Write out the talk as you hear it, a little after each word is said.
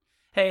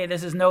Hey,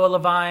 this is Noah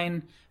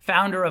Levine,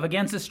 founder of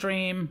Against the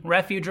Stream,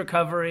 Refuge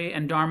Recovery,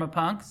 and Dharma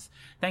Punks.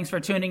 Thanks for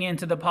tuning in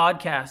to the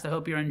podcast. I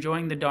hope you're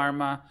enjoying the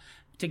Dharma.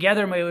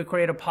 Together, may we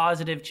create a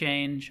positive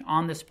change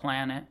on this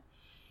planet.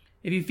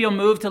 If you feel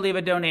moved to leave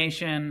a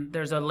donation,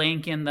 there's a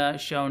link in the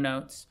show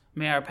notes.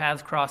 May our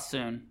paths cross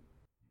soon.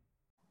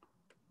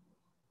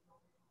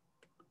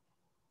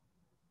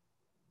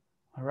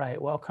 All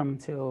right, welcome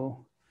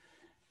to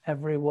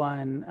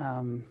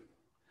everyone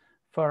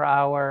for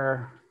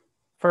our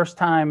first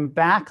time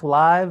back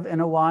live in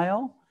a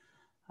while.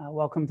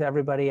 Welcome to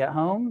everybody at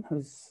home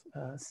who's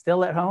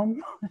still at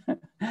home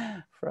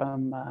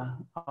from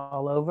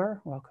all over.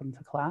 Welcome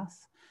to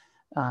class.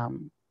 I'll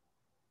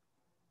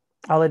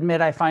admit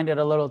I find it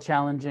a little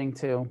challenging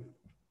to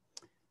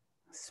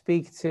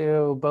speak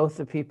to both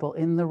the people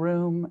in the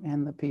room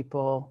and the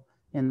people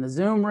in the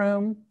Zoom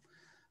room,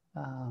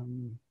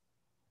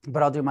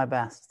 but I'll do my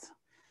best.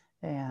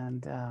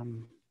 And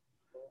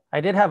I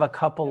did have a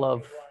couple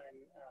of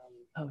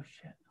oh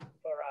shit.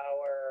 For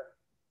our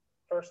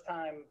first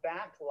time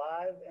back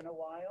live in a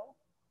while.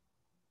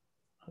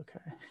 Okay.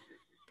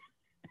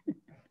 Hey,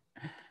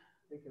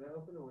 can I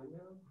open the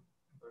window?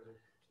 Or is it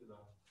too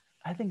loud?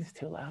 I think it's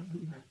too loud.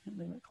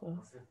 Leave it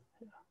closed. Okay.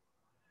 Yeah.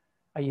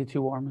 Are you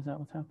too warm? Is that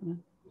what's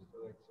happening? Just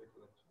for, like,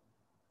 circulation.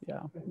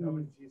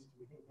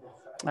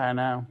 Yeah. I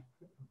know.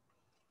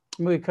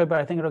 We could, but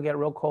I think it'll get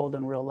real cold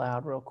and real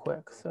loud real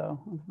quick. So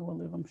we'll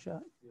leave them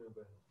shut. Yeah,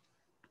 but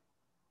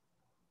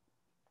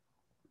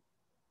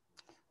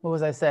What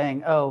was I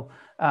saying?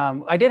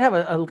 I did have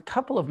a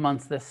couple of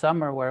months this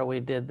summer where we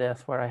did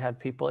this, where I had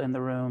people in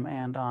the room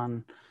and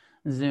on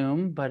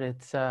Zoom, but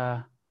it's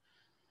sort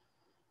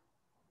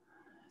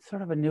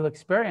of a new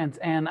experience.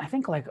 And I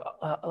think like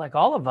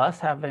all of us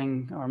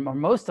having, or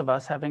most of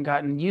us having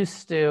gotten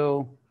used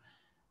to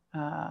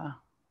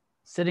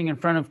sitting in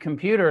front of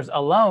computers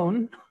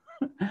alone,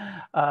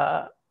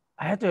 I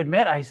have to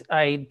admit,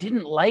 I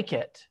didn't like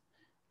it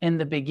in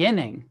the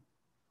beginning.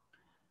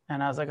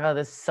 And I was like, oh,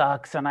 this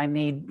sucks. And I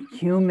need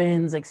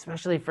humans,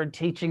 especially for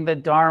teaching the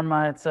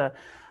Dharma. It's a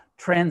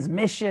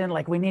transmission.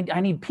 Like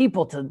I need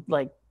people to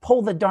like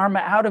pull the Dharma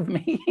out of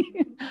me.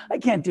 I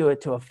can't do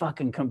it to a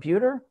fucking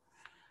computer.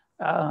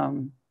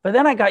 But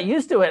then I got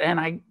used to it and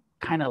I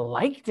kind of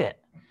liked it.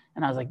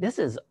 And I was like, this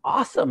is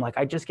awesome. Like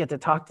I just get to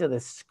talk to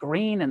this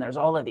screen and there's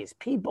all of these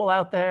people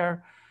out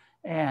there.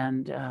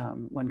 And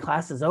when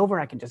class is over,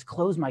 I can just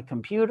close my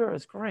computer.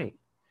 It's great.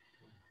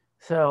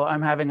 So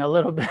I'm having a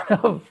little bit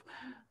of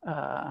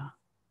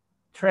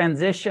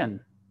transition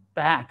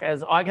back,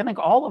 as I think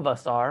all of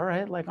us are,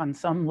 right? Like on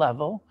some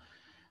level,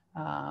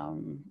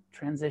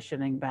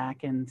 transitioning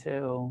back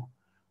into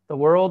the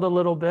world a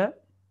little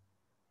bit.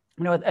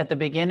 You know, at the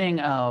beginning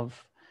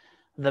of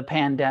the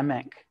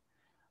pandemic,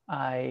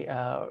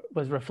 I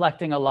was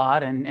reflecting a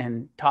lot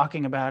and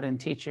talking about and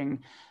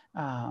teaching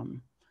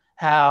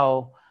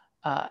how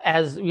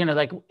as you know,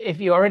 like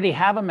if you already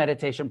have a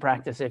meditation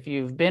practice, if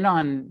you've been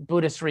on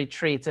Buddhist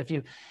retreats,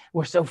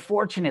 we're so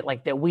fortunate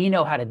like that we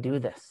know how to do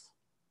this.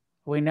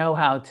 We know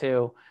how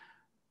to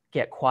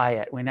get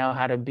quiet. We know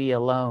how to be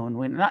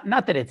alone.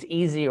 Not that it's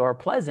easy or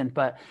pleasant,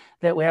 but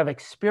that we have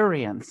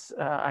experience.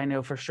 I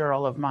know for sure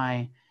all of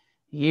my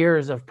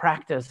years of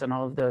practice and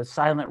all of those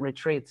silent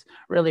retreats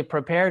really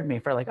prepared me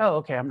for like, oh,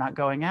 okay, I'm not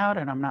going out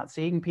and I'm not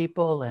seeing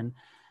people and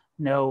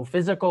no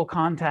physical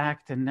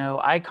contact and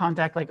no eye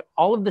contact, like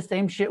all of the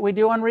same shit we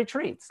do on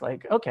retreats.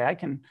 Like, okay, I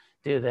can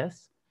do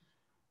this.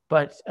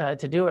 But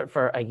to do it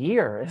for a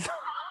year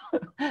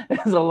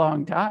is a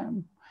long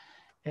time.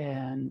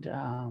 And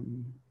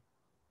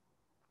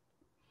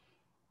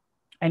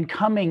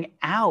coming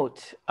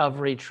out of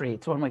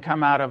retreats, when we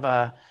come out of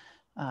a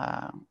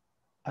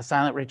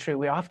silent retreat,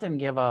 we often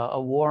give a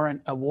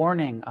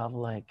warning of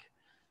like,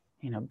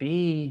 you know,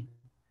 be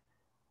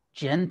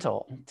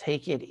gentle,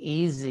 take it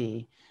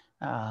easy.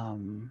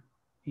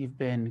 You've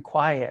been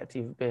quiet,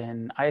 you've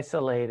been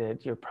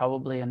isolated, you're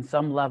probably in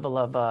some level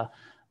of a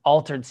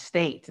altered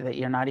state that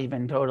you're not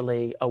even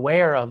totally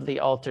aware of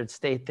the altered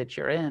state that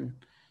you're in.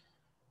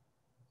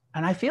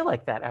 And I feel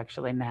like that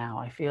actually now.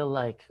 I feel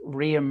like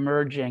slowly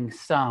reemerging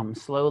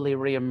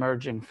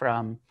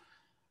from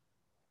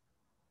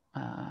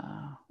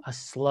a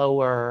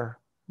slower,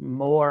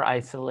 more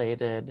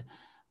isolated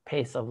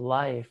pace of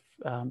life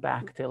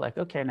back to like,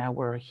 okay, now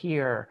we're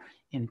here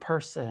in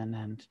person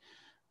and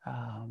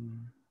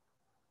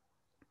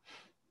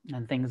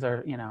things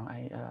are, you know,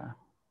 I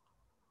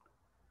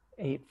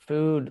ate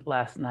food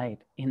last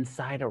night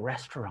inside a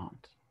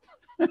restaurant.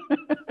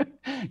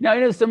 Now, I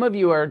know some of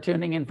you are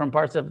tuning in from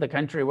parts of the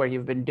country where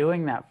you've been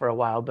doing that for a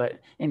while, but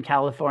in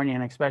California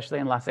and especially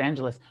in Los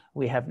Angeles,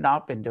 we have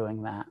not been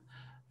doing that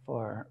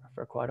for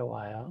quite a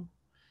while.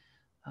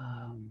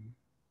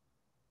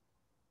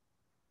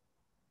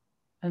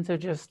 And so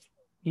just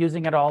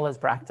using it all as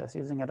practice,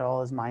 using it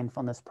all as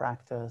mindfulness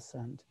practice,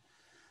 and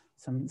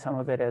some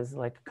of it as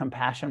like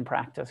compassion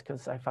practice,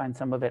 because I find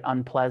some of it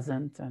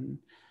unpleasant, and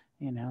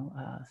you know,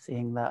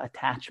 seeing the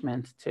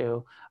attachment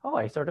to, oh,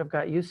 I sort of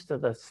got used to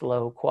the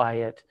slow,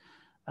 quiet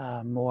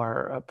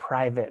more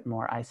private,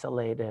 more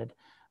isolated.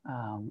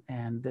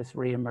 And this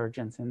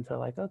reemergence into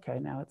like, okay,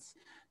 now it's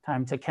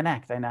time to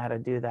connect. I know how to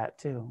do that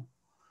too.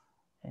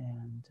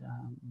 And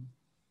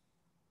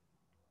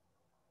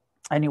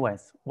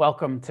anyways,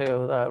 welcome to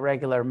the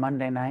regular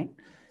Monday night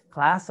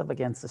class of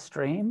Against the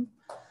Stream.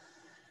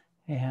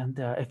 And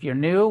if you're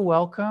new,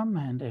 welcome.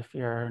 And if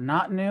you're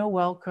not new,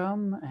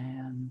 welcome.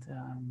 And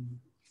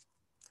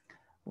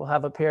we'll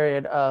have a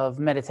period of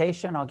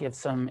meditation. I'll give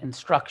some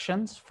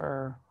instructions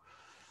for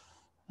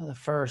the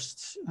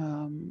first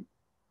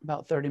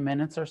about 30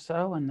 minutes or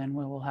so, and then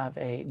we will have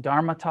a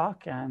Dharma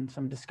talk and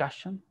some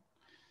discussion.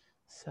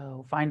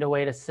 So find a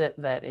way to sit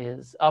that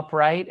is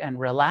upright and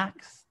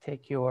relaxed.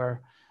 Take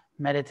your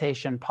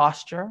meditation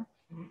posture.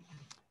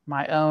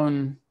 My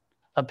own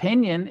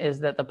opinion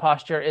is that the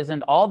posture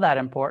isn't all that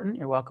important.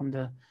 You're welcome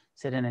to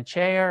sit in a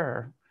chair,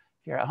 or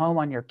if you're at home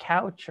on your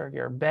couch or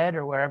your bed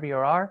or wherever you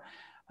are.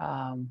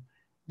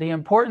 The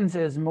importance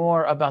is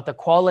more about the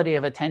quality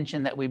of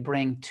attention that we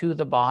bring to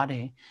the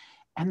body.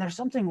 And there's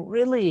something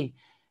really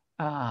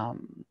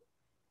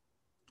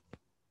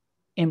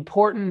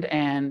important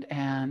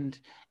and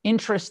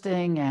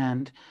interesting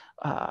and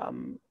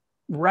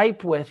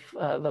ripe with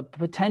the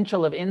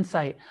potential of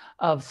insight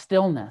of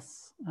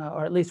stillness,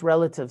 or at least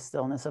relative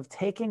stillness, of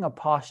taking a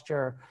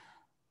posture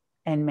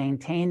and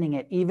maintaining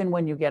it even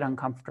when you get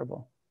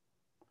uncomfortable.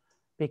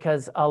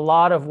 Because a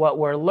lot of what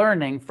we're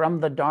learning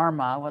from the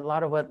Dharma, a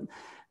lot of what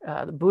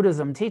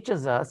Buddhism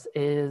teaches us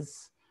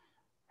is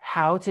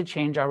how to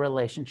change our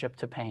relationship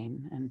to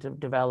pain and to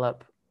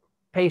develop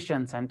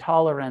patience and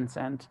tolerance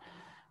and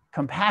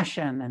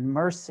compassion and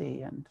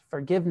mercy and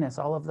forgiveness,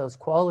 all of those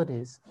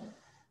qualities.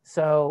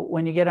 So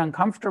when you get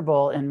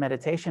uncomfortable in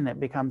meditation, it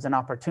becomes an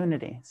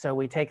opportunity. So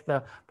we take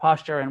the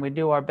posture and we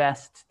do our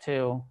best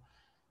to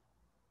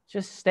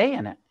just stay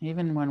in it,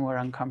 even when we're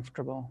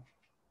uncomfortable.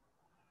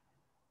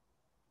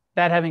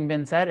 That having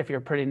been said, if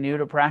you're pretty new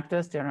to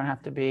practice, you don't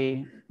have to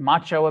be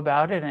macho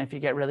about it. And if you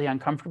get really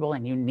uncomfortable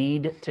and you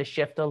need to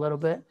shift a little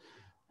bit,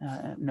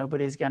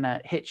 nobody's going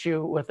to hit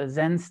you with a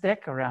Zen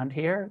stick around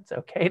here. It's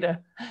okay to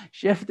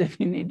shift if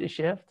you need to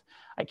shift.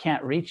 I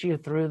can't reach you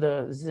through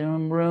the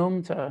Zoom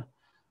room to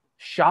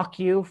shock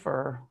you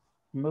for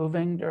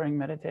moving during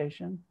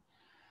meditation.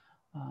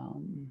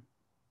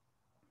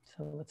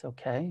 So it's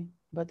okay.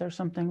 But there's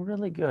something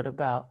really good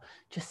about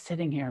just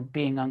sitting here and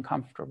being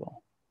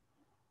uncomfortable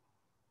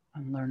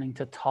and learning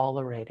to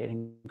tolerate it,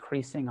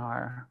 increasing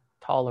our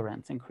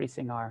tolerance,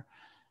 increasing our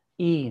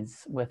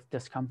ease with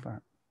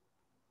discomfort.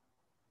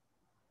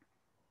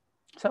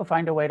 So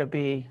find a way to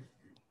be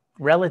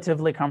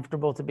relatively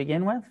comfortable to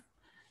begin with.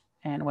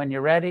 And when you're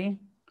ready,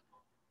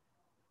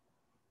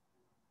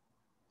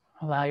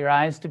 allow your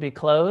eyes to be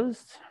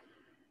closed.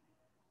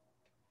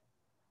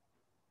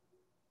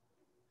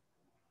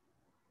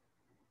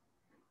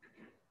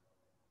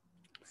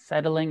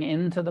 Settling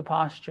into the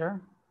posture.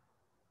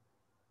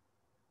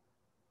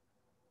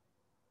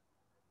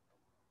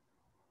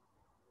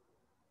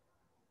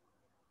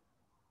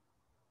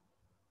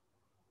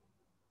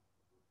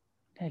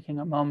 Taking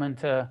a moment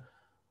to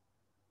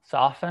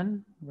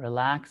soften,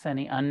 relax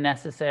any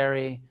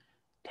unnecessary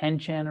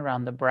tension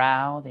around the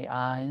brow, the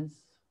eyes,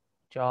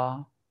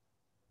 jaw.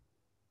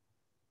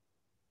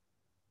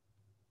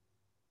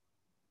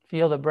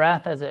 Feel the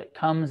breath as it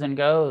comes and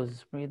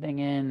goes, breathing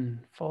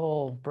in,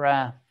 full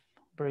breath,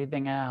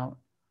 breathing out.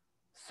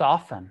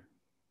 Soften,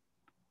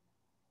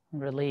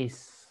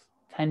 release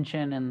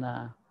tension in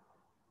the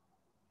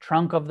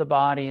trunk of the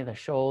body, the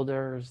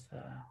shoulders,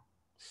 the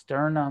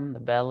sternum, the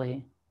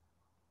belly.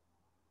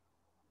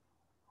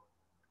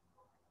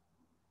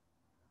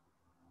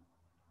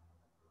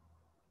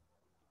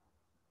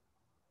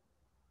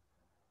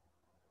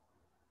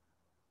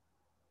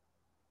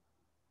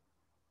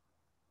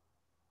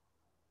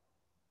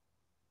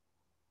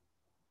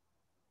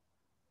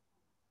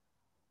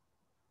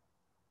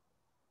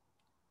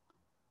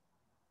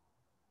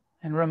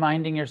 And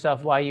reminding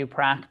yourself why you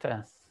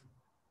practice.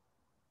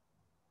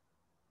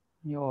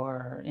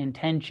 Your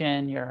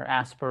intention, your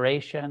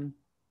aspiration.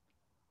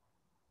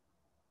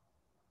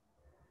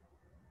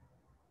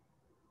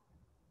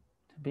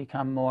 To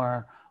become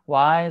more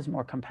wise,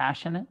 more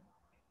compassionate.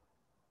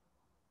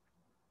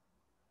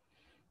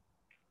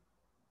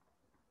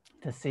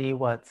 To see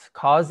what's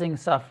causing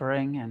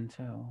suffering and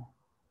to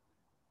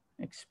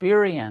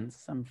experience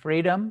some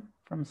freedom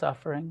from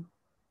suffering.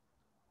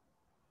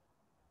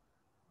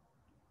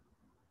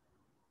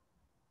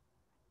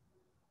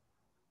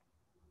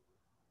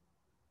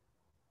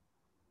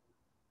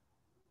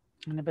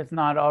 And if it's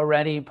not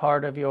already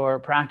part of your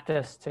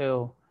practice,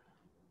 to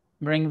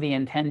bring the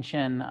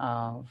intention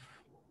of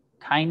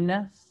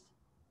kindness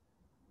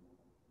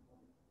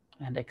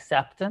and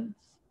acceptance.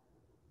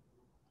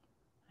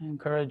 I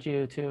encourage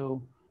you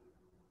to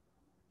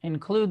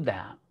include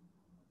that,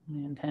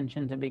 the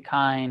intention to be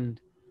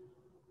kind,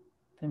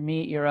 to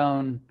meet your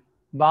own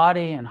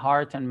body and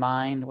heart and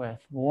mind with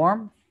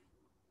warmth,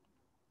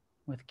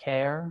 with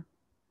care,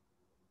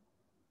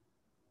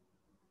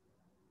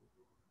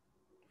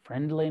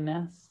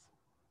 friendliness,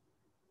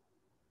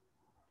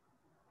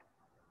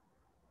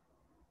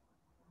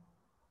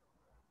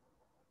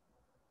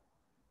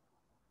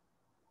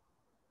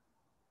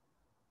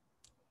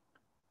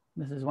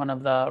 This is one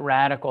of the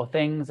radical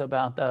things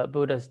about the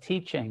Buddha's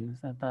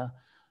teachings, that the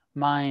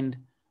mind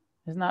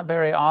is not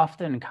very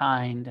often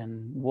kind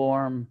and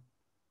warm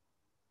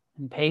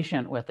and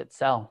patient with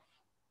itself.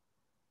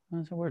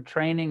 And so we're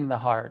training the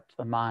heart,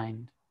 the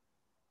mind,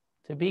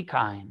 to be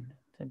kind,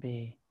 to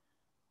be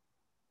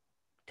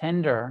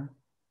tender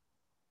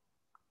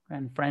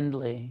and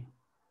friendly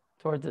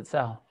towards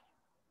itself.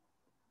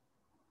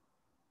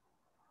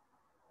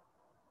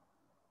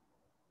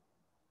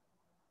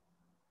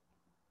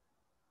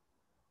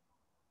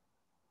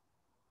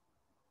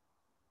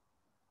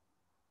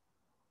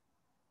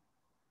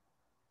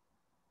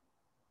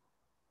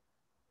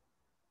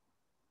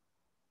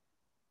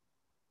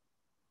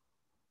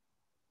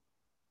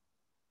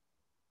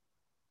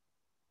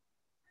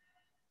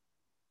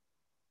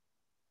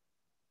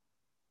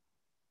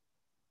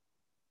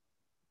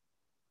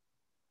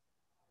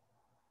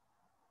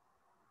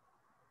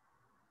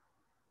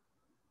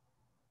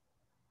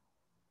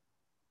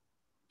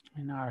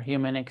 In our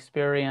human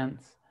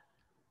experience,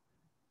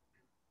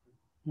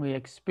 we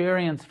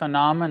experience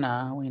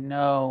phenomena. We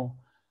know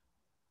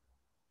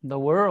the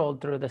world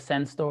through the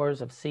sense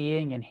doors of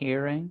seeing and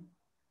hearing,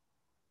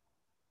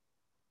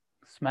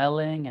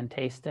 smelling and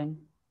tasting.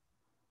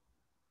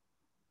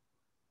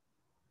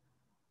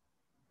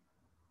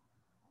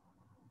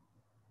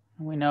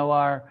 We know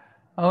our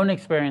own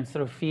experience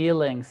through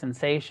feelings,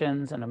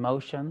 sensations, and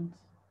emotions,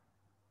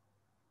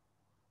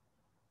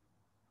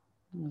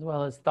 as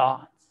well as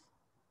thoughts.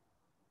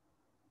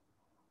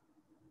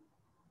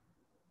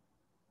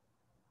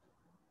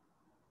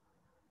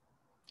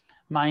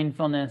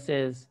 Mindfulness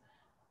is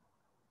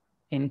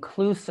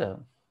inclusive.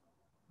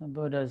 The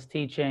Buddha's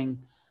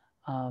teaching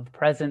of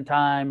present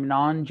time,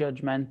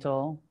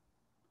 non-judgmental,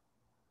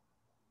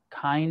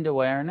 kind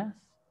awareness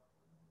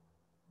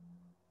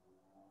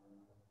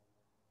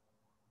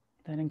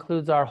that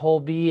includes our whole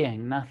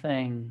being,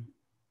 nothing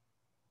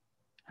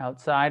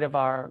outside of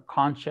our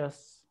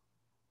conscious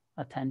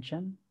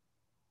attention.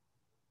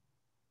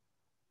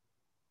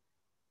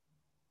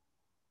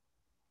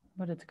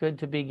 But it's good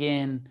to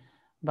begin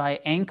by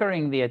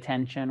anchoring the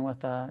attention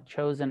with a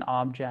chosen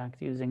object,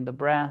 using the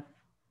breath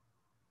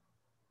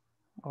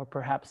or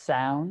perhaps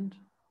sound,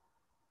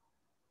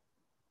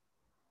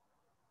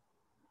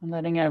 and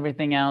letting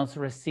everything else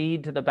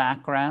recede to the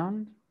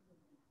background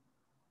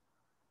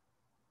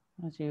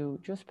as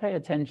you just pay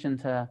attention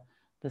to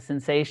the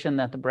sensation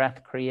that the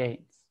breath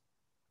creates.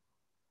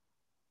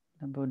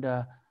 The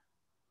Buddha,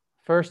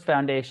 first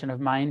foundation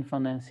of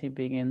mindfulness, he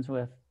begins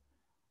with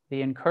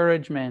the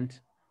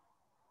encouragement.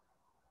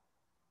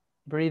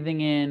 Breathing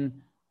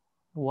in,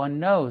 one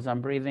knows I'm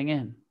breathing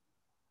in.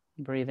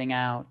 Breathing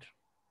out,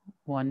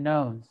 one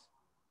knows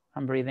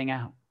I'm breathing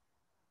out.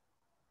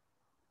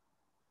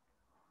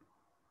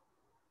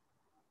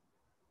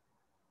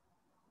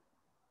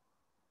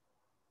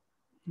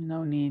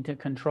 No need to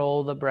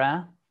control the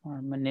breath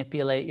or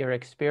manipulate your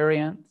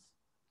experience.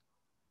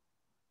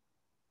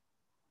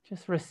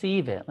 Just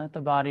receive it. Let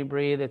the body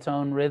breathe its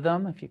own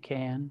rhythm if you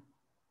can.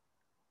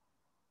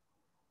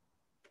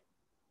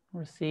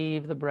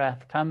 Receive the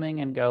breath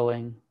coming and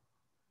going,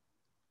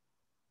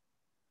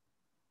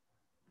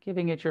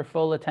 giving it your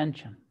full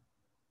attention,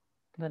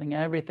 letting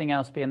everything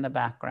else be in the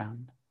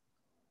background,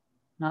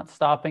 not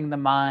stopping the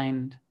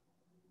mind,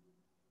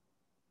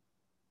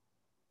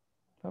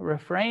 but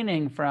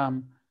refraining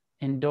from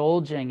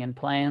indulging in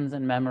plans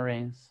and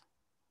memories,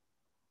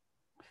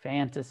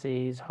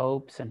 fantasies,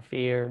 hopes, and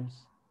fears.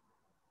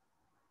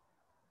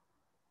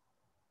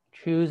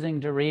 Choosing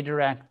to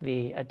redirect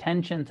the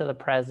attention to the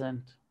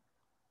present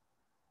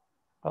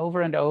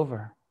over and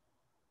over.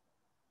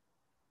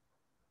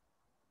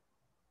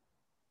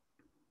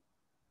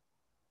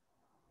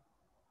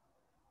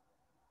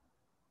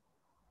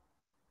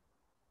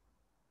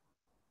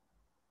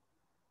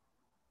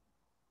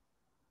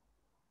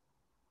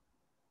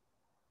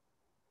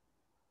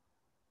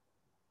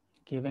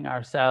 Giving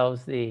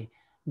ourselves the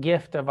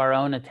gift of our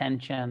own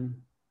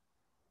attention,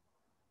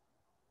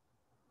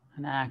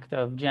 an act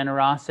of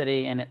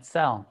generosity in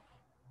itself.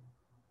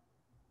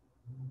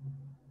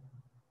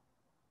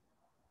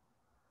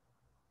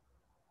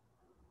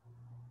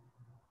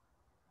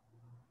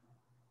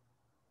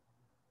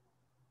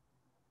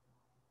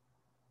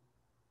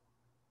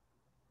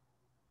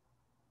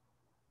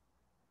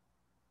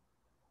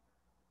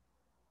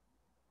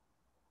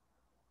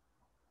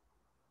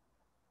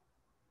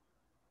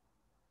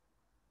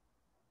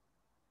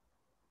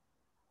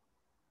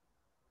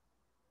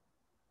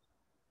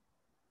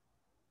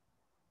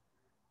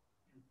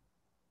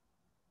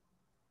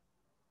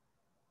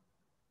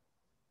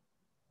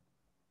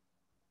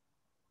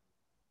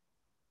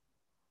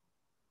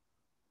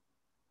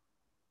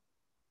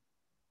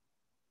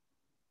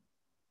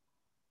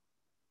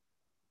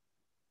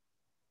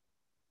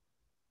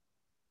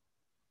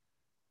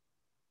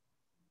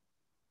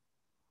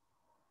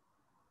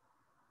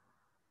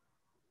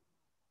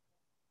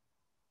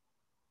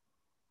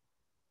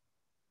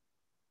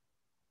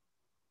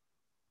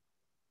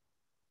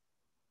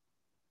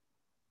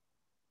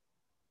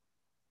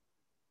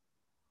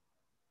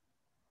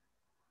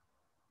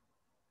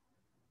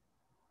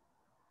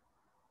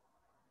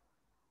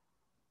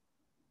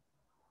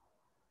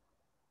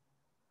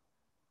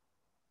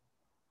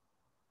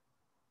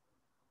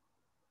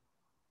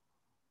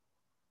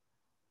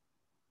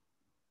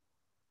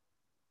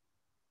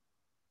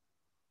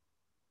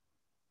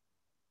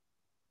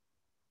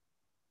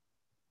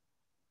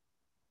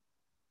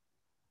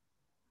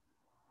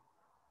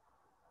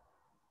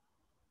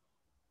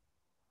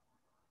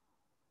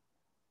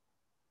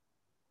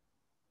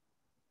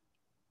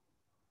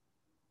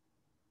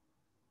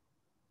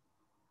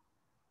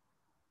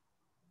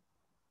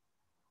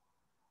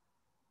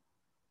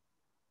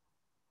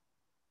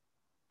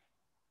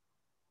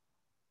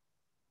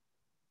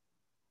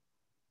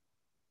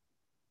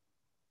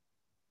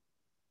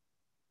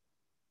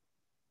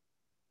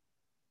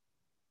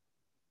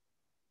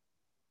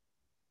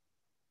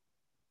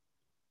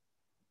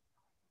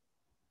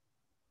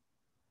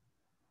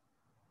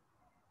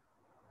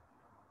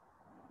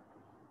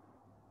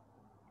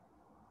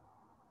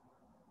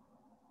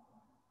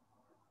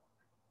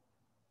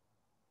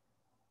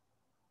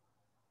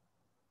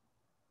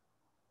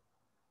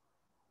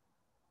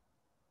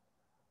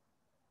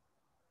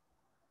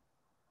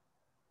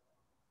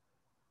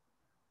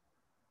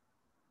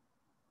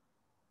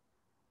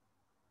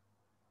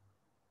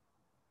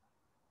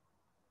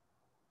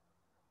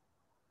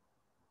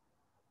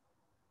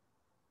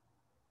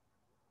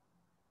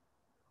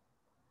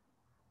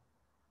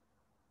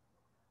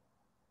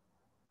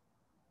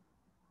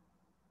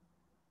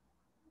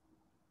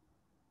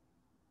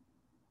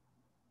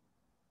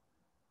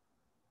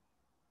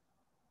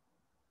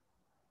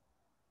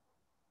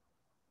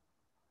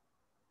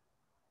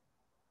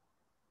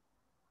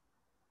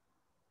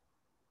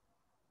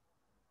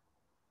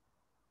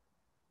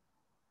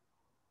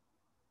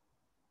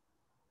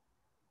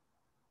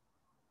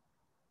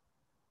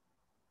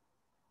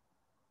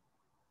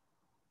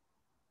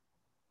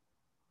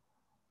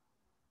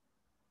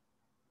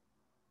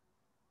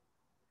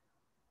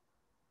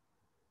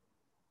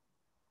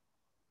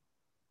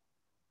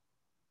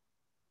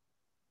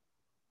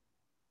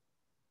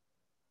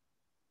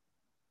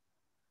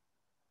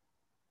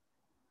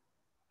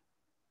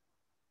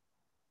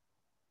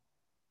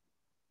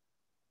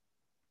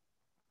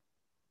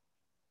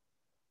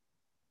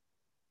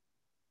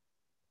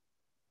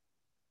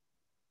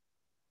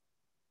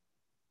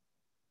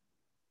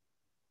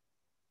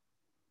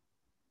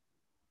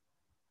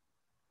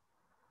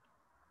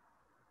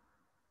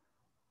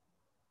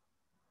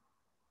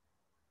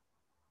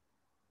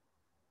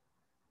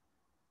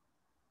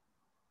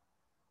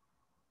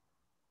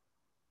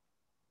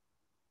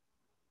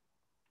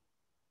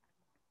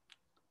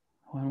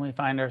 When we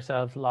find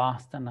ourselves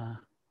lost in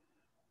a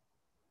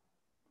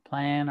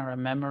plan or a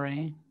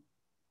memory,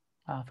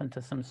 often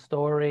to some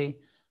story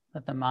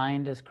that the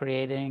mind is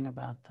creating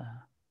about the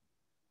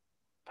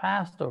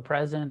past or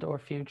present or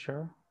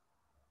future,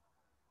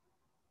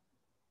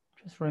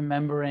 just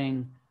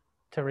remembering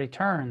to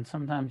return,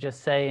 sometimes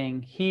just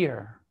saying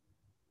here,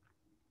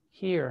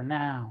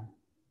 now,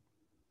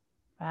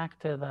 back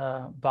to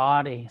the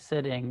body,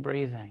 sitting,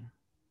 breathing,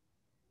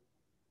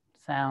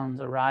 sounds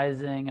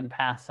arising and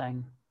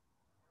passing,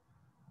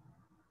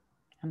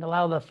 and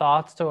allow the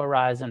thoughts to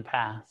arise and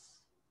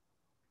pass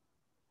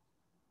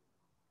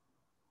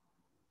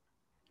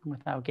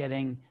without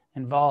getting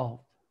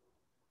involved.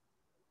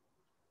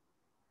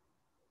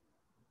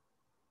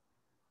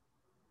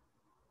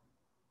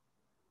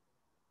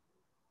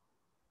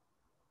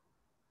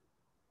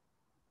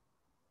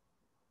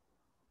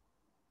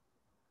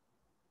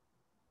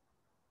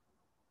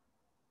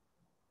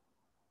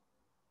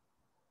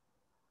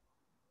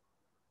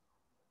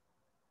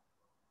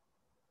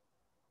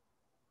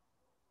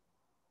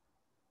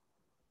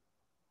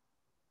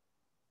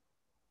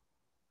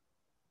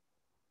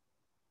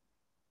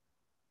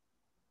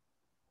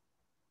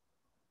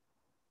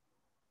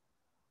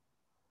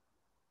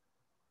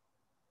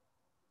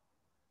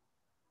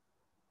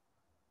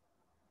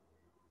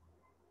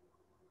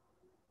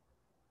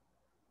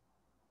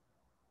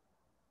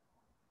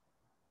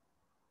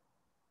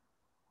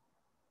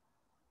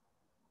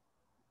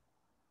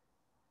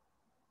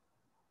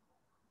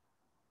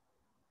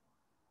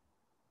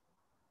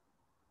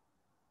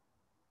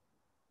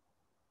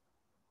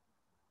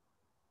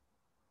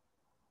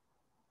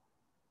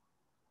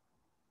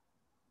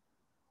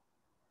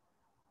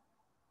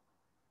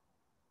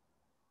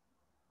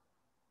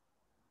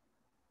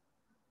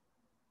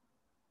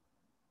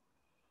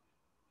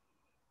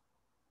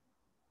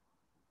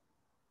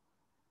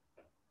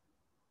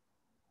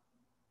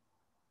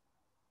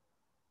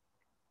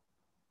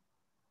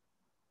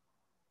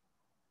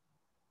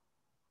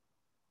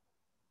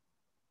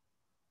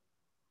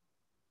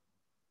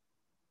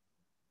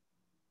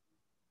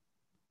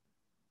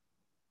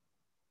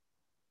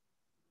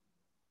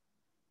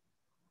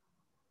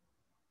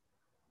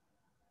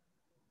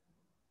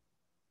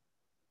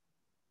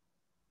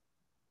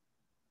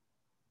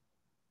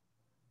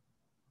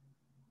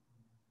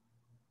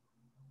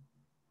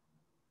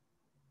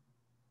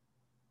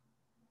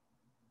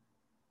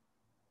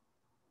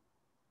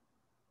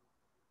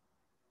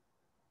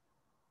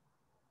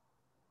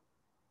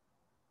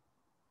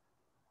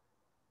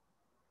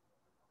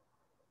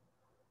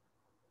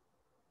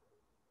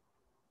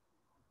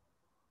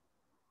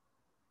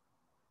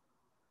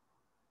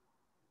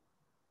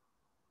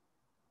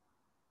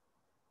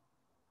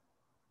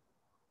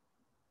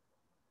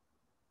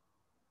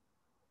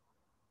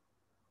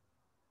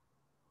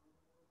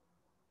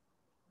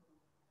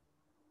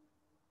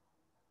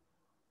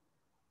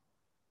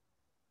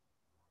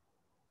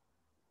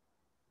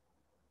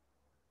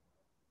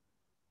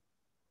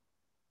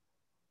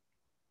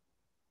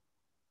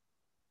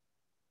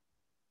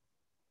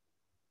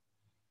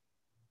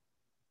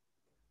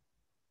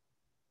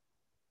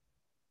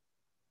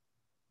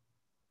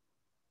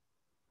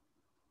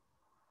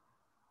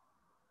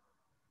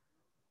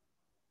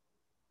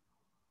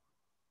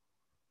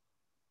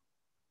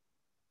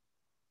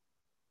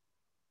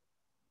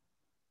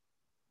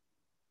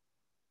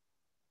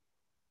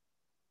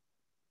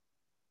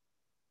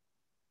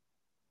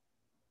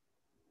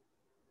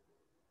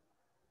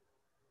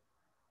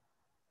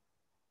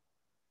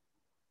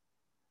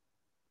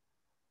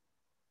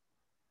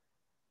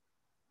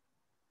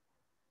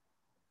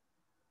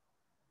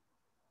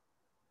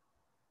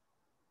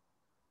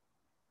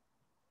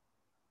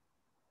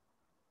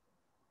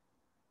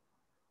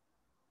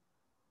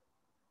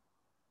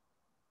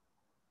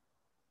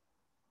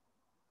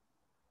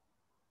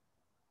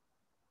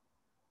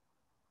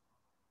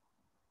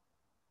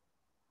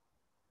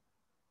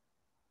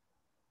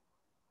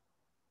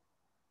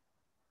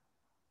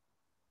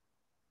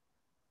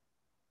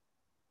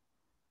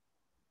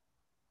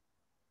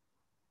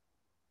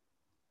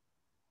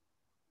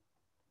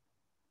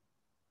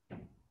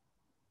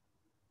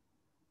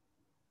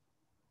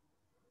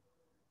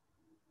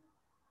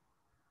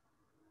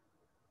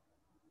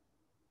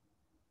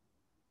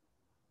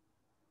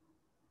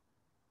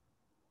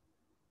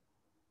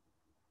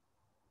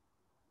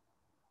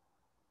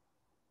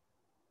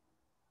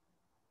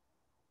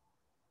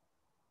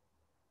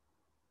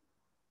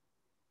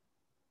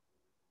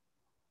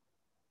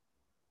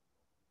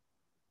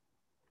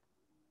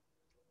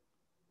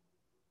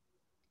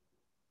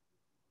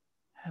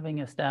 Having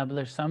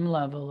established some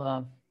level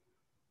of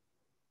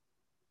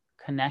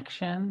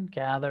connection,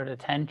 gathered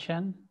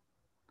attention,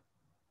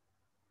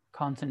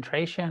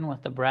 concentration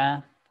with the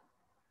breath,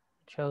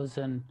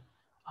 chosen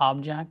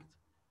object,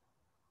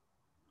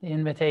 the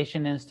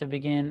invitation is to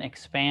begin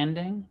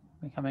expanding,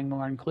 becoming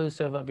more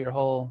inclusive of your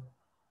whole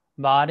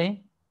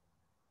body.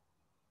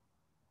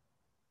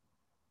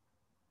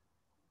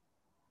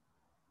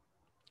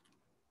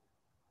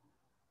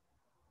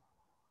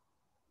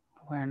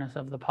 Awareness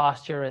of the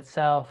posture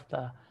itself,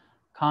 the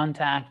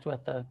contact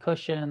with the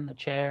cushion, the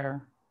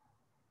chair.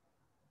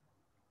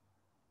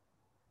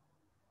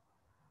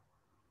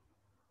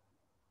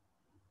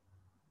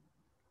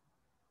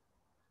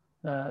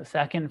 The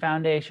second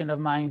foundation of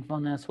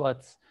mindfulness,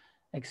 what's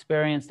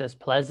experienced as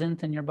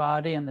pleasant in your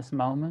body in this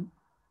moment.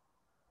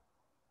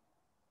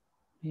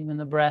 Even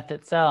the breath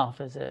itself,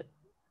 is it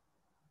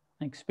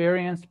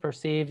experienced,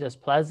 perceived as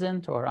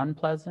pleasant or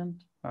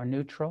unpleasant or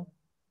neutral?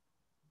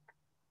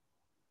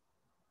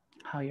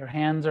 How your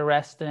hands are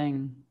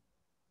resting,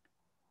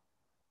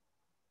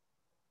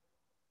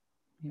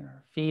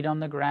 your feet on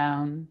the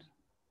ground,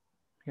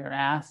 your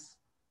ass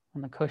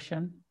on the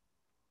cushion.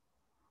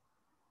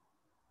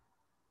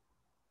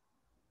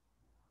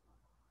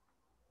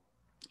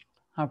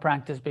 Our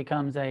practice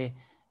becomes an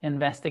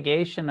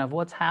investigation of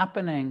what's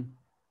happening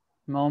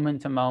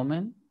moment to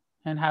moment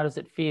and how does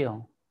it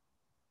feel.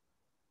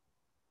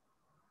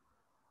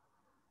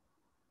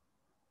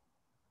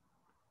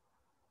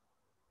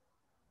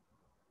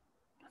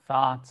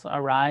 Thoughts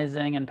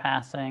arising and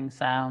passing,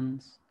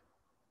 sounds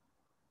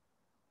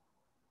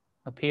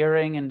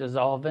appearing and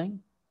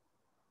dissolving,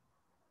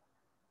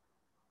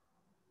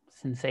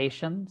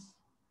 sensations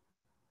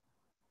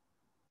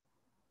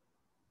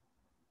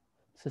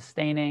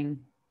sustaining,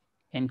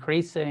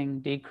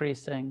 increasing,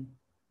 decreasing.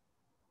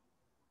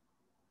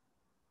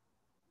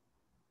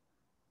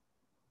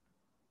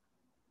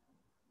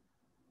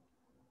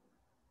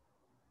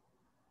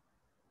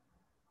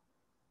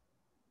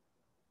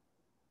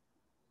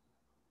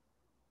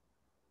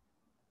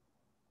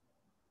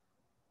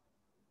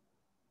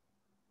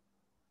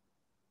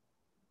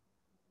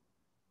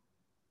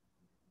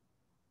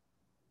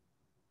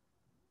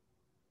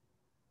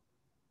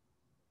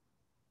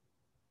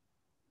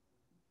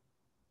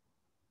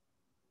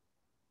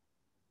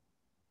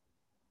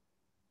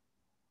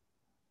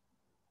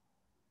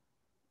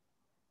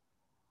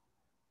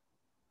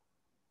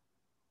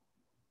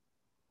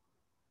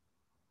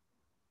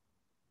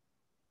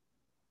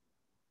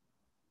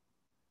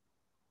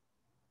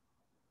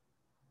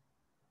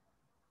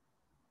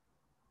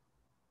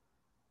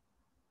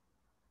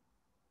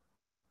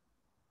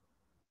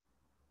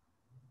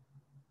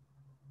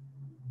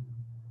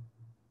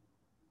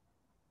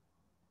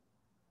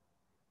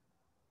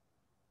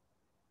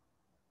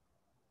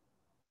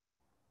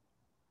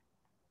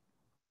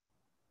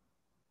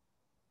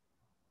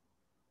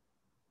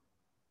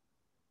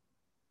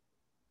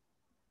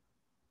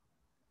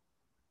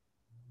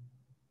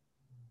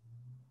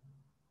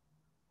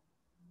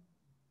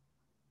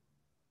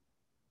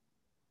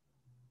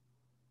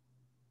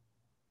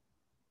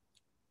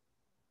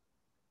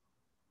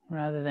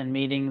 Rather than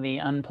meeting the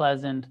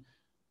unpleasant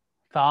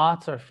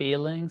thoughts or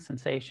feelings,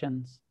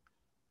 sensations,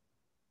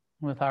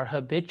 with our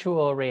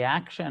habitual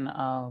reaction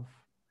of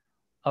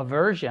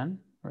aversion,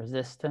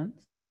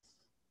 resistance,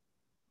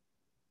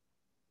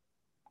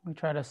 we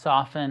try to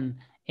soften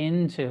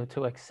into,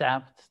 to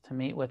accept, to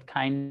meet with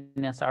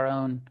kindness our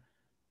own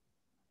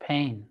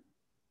pain,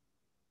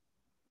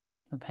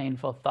 the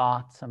painful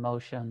thoughts,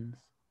 emotions,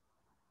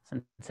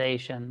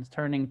 sensations,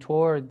 turning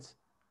towards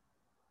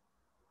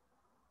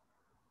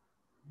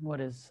what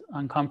is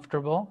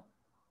uncomfortable,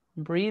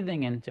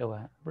 breathing into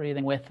it,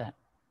 breathing with it,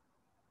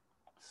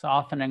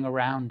 softening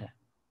around it.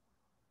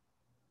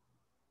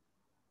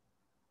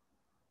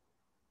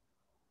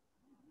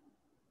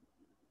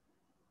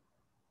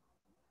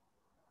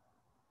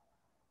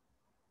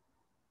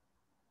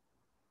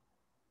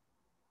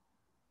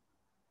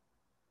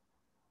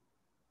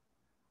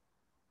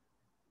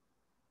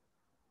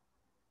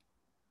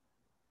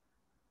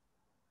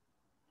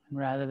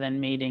 Rather than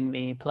meeting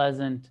the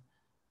pleasant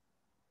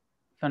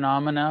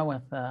phenomena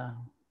with a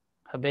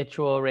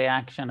habitual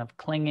reaction of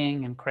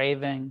clinging and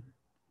craving,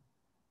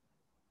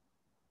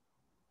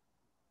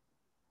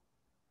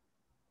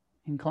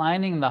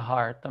 inclining the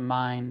heart, the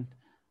mind,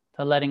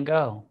 to letting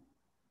go,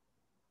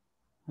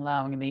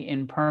 allowing the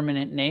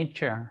impermanent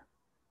nature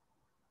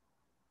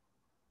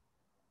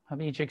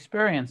of each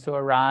experience to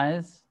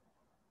arise,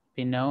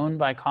 be known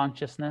by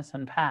consciousness,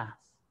 and pass.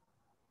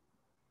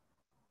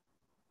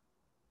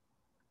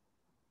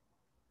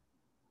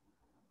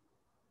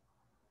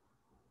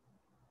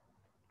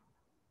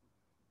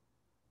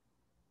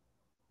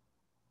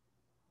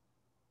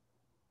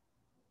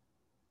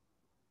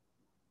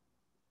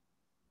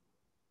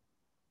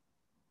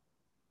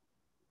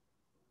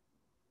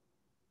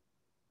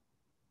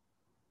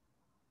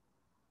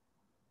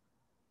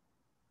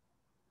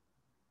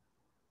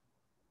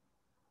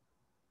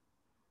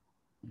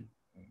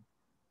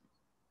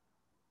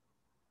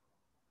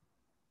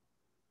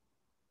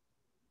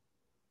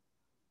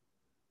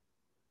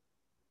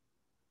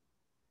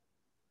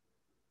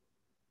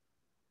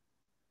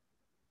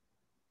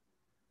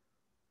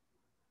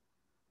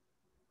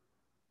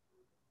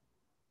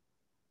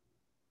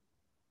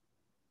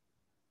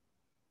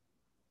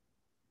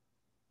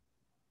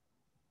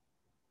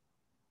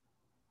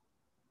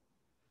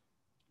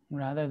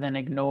 Rather than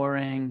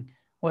ignoring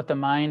what the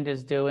mind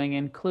is doing,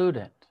 include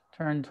it.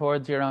 Turn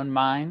towards your own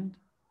mind,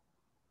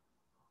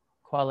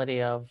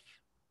 quality of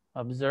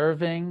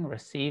observing,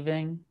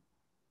 receiving,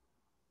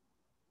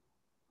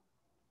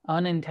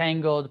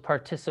 unentangled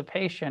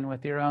participation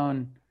with your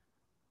own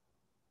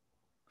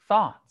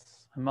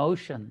thoughts,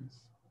 emotions,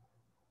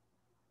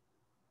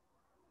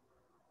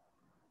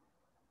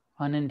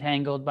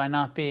 unentangled by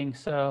not being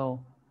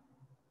so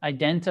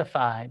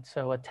identified,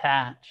 so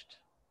attached,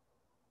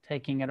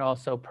 taking it all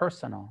so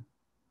personal.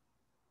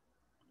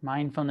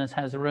 Mindfulness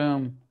has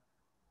room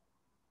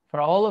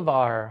for all of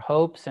our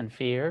hopes and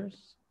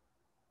fears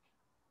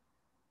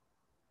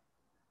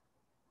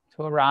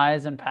to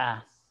arise and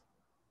pass.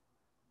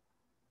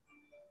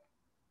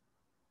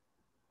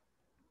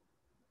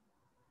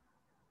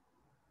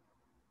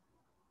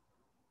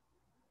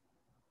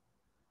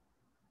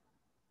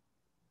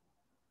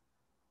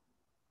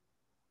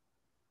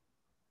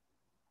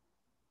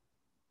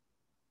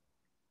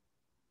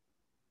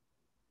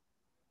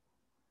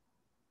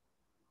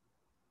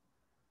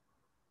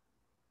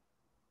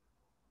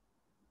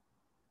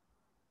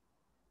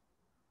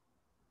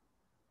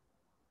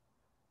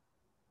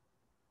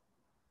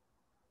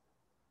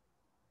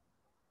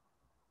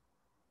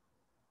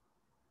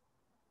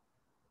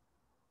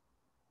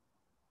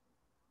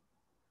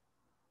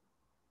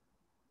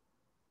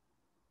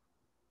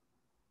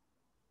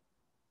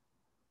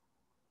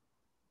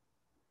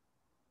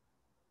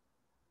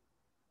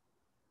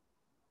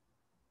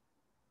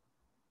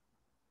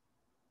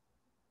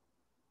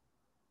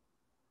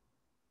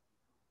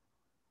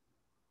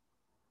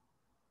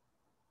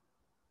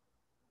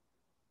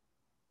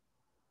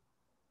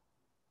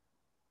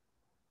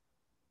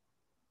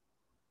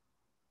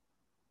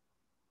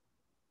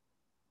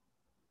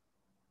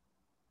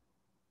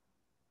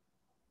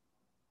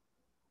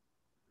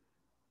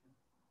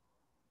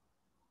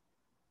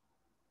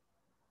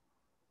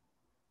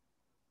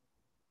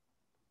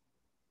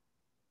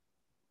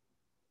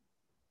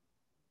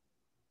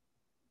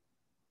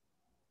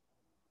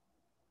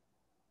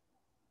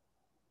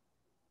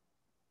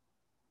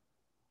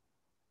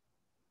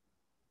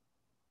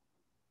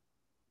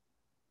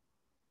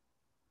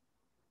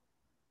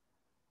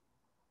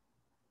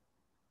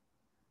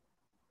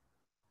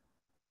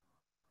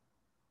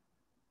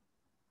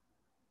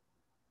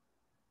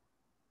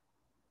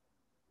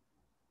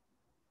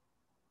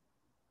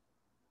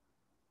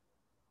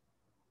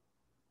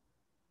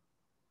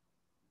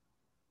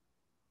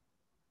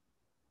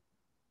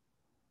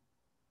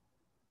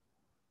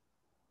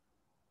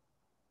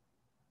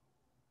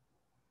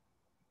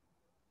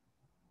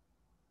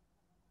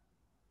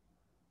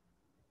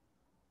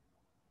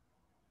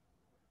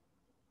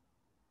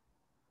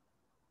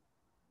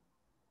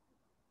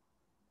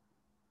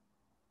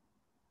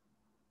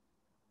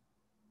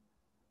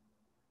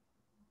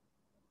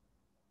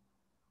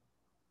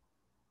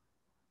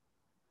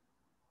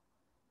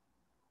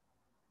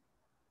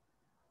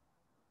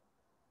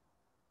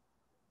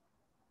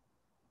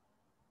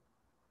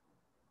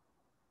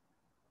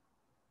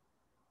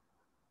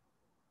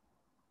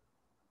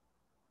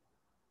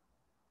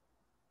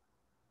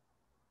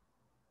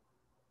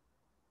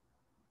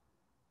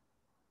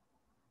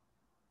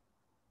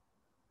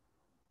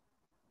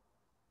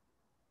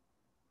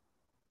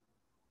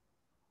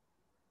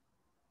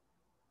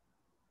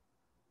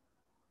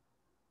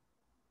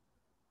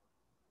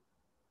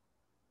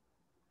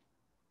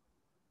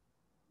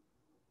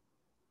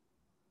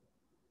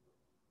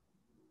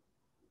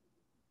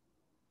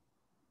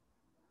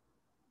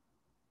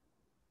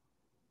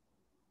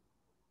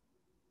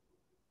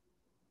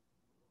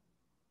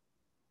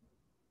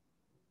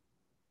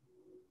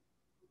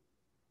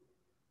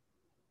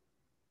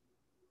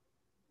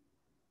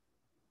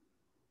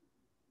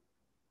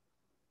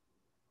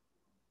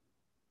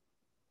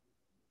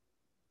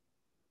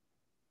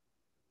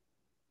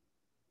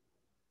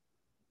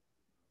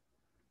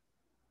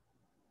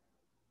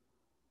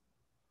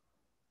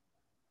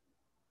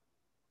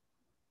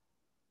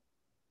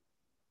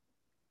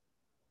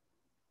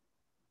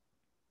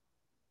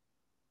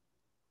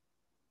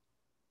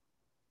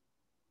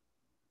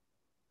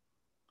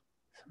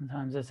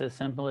 Sometimes it's as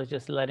simple as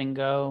just letting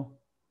go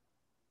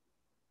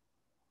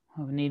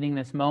of needing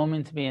this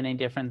moment to be any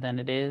different than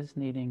it is,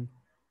 needing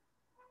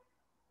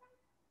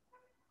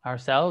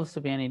ourselves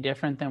to be any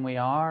different than we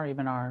are,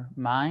 even our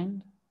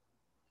mind.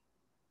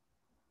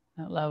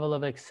 That level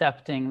of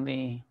accepting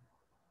the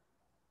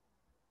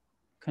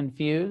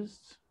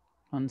confused,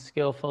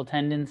 unskillful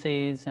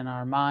tendencies in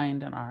our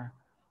mind and our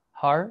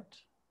heart,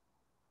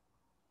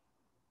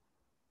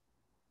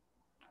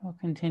 while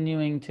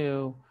continuing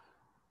to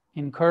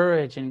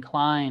encourage,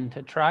 incline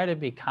to try to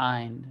be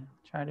kind,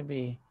 try to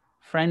be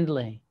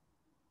friendly,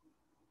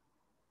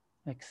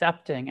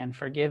 accepting and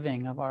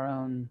forgiving of our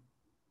own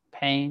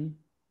pain,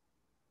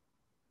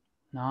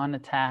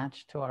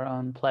 non-attached to our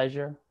own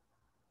pleasure.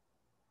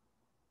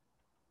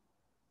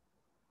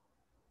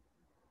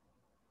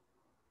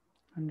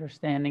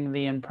 Understanding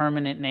the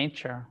impermanent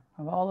nature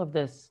of all of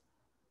this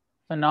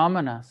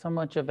phenomena, so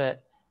much of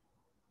it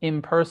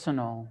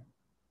impersonal,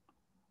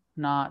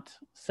 not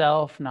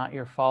self, not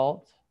your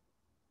fault,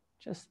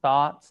 just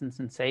thoughts and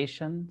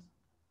sensations,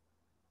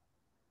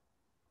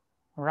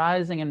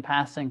 arising and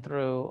passing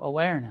through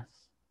awareness.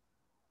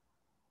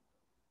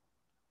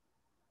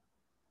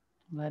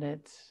 Let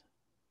it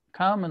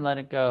come and let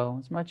it go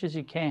as much as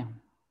you can.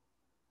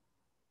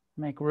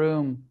 Make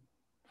room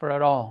for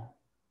it all.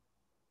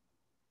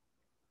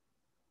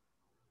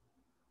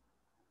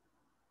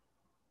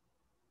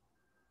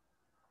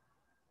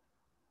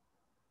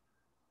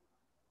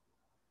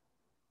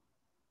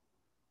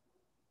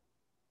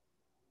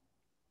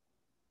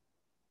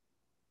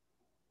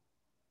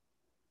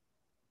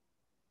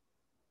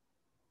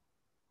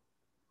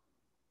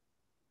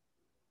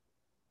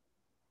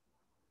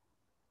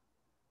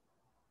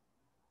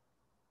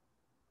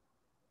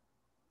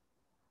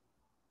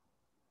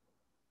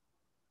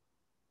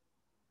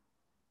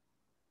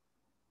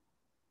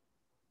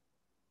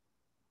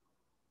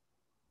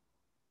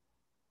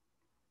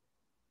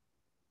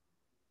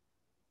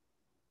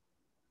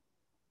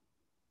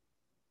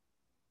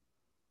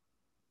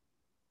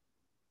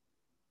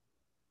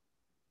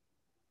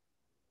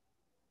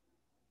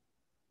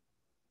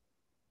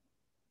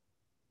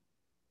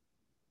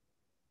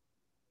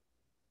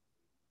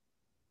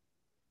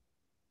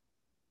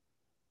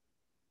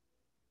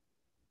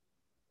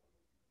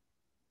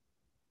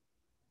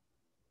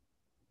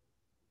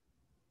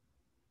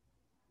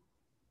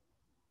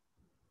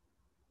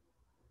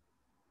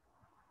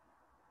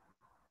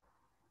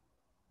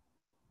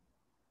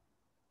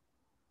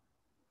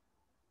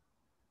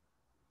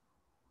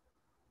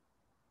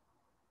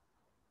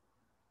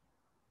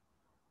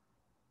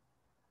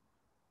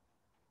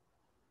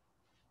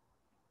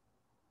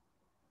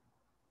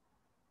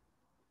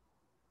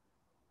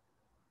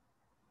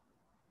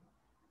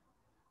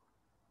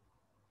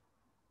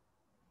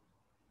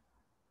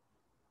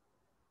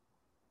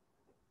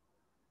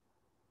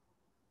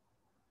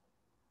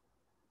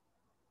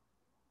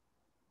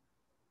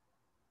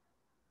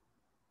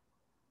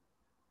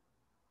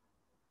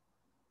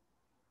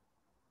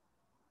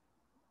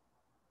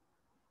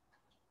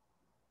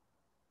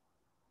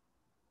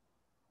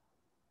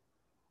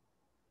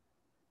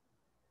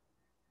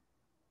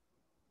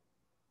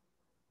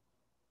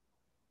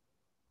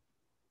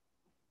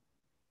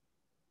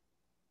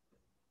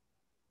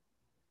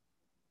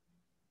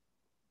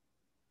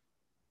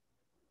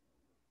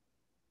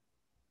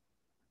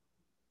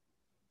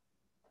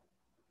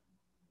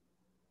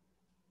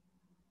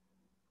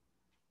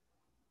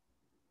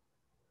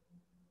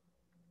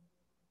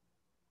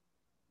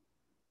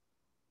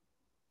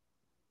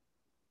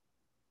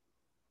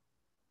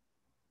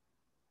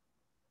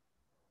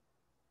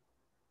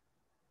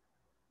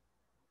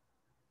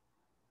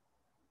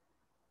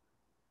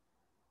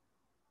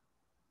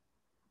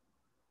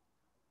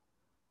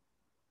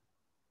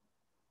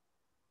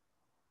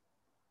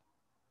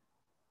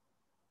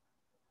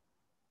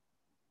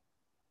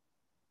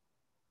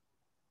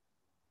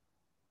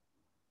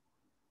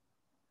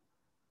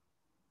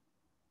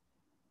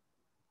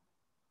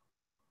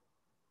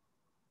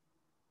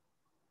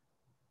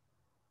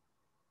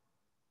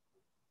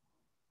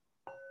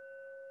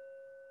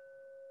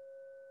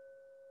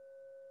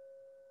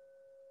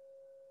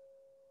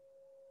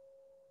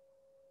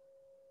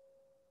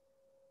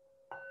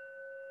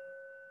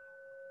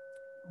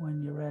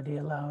 When you're ready,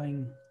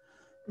 allowing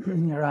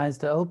your eyes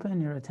to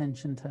open, your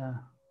attention to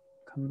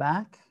come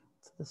back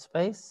to the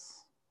space.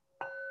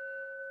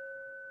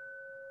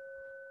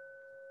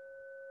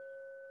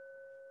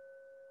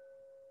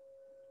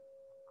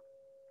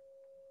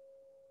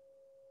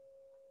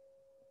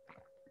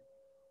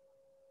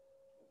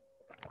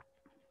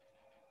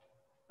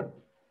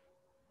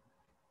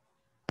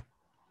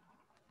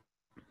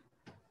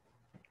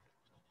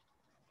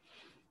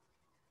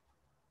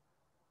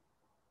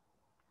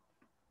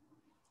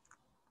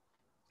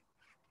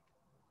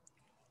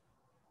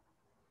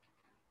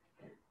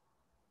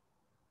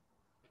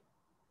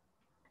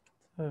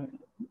 So,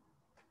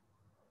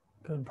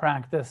 good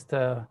practice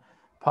to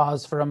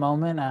pause for a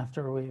moment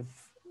after we've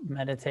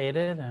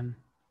meditated and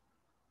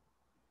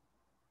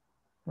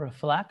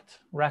reflect,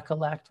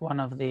 recollect. One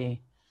of the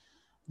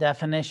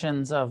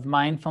definitions of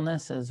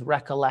mindfulness is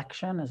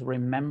recollection, is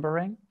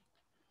remembering.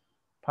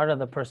 Part of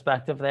the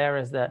perspective there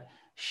is that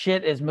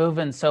shit is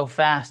moving so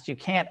fast you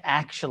can't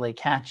actually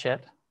catch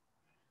it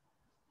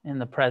in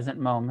the present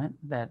moment,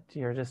 that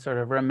you're just sort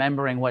of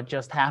remembering what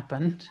just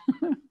happened.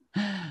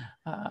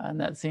 And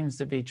that seems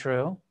to be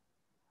true.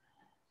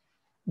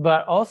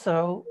 But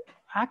also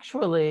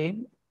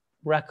actually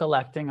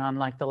recollecting on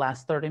like the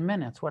last 30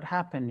 minutes, what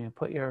happened? You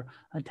put your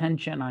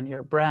attention on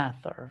your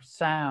breath or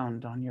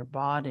sound, on your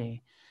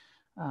body.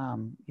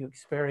 You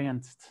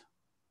experienced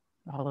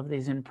all of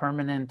these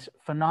impermanent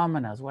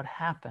phenomena. What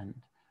happened?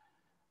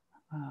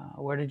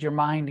 Where did your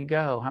mind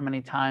go? How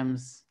many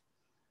times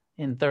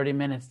in 30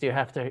 minutes do you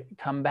have to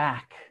come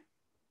back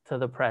to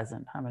the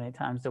present? How many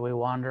times do we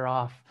wander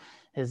off?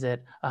 Is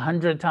it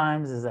 100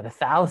 times? Is it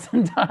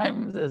 1,000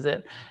 times? Is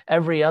it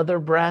every other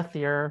breath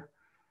you're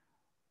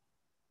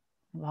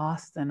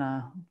lost in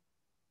a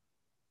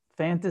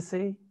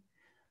fantasy?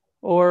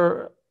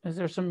 Or is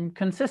there some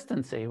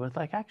consistency with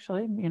like,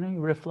 actually, you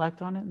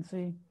reflect on it and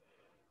see,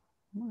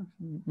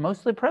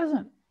 mostly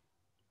present.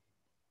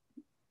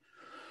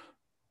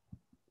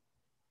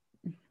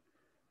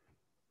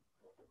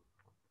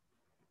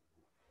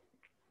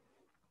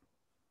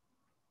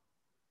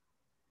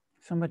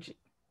 so much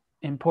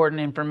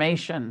important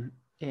information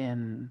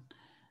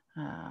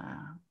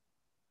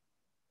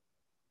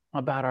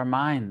about our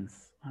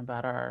minds,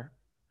 about our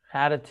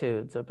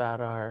attitudes,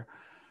 about our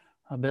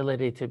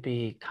ability to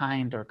be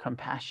kind or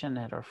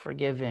compassionate or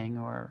forgiving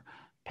or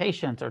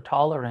patient or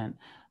tolerant.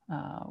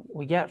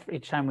 We get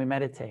each time we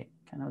meditate.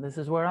 This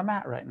is where I'm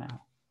at right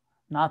now.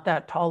 Not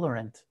that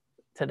tolerant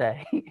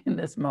today in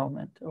this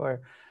moment,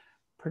 or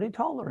pretty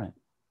tolerant,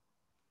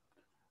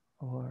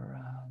 or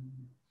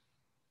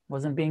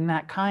wasn't being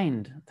that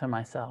kind to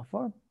myself,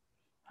 or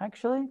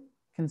actually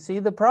can see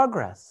the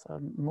progress.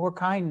 I'm more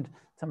kind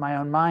to my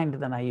own mind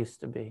than I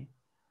used to be.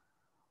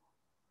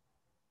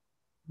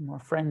 More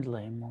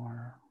friendly,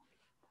 more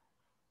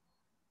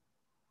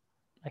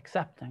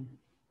accepting.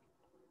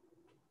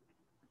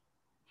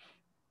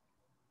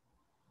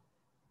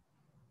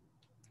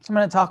 So I'm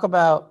going to talk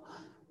about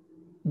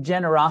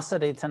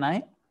generosity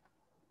tonight.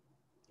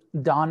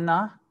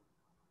 Dana,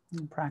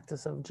 the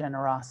practice of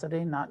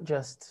generosity, not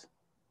just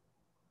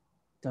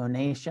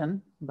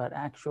donation, but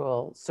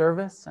actual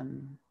service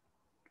and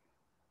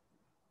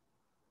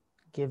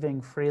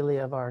giving freely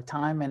of our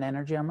time and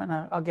energy.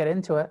 I'll get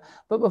into it.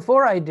 But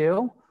before I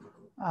do,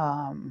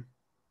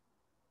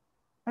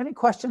 any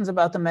questions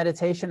about the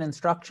meditation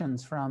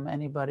instructions from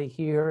anybody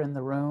here in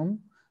the room?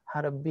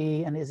 How to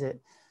be, and is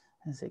it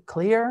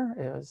clear?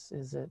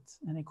 Is it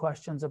any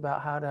questions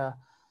about how to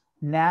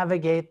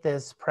navigate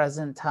this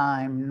present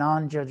time,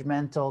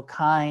 non-judgmental,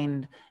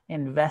 kind,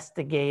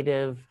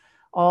 investigative,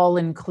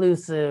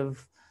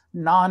 all-inclusive,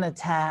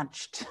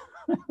 non-attached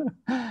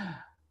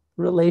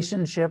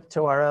relationship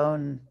to our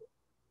own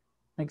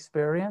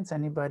experience?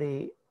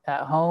 Anybody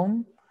at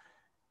home,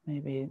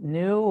 maybe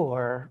new,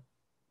 or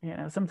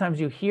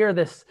sometimes you hear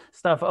this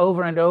stuff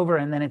over and over,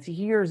 and then it's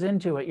years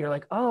into it, you're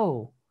like,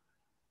 oh,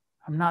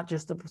 I'm not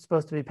just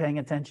supposed to be paying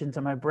attention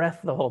to my breath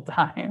the whole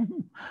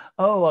time.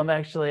 Oh, I'm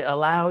actually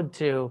allowed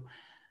to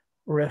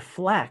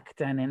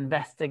reflect and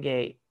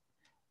investigate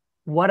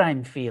what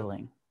I'm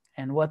feeling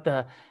and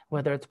whether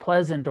it's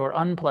pleasant or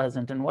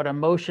unpleasant, and what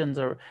emotions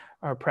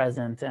are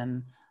present,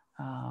 and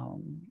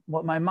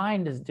what my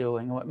mind is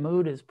doing, what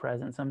mood is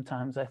present.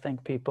 Sometimes I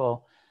think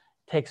people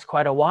takes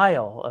quite a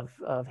while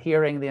of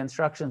hearing the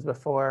instructions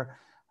before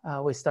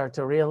we start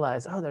to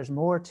realize, oh, there's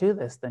more to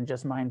this than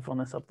just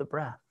mindfulness of the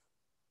breath.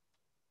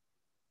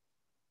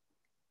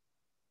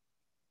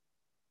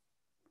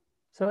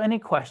 So any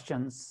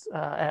questions?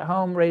 At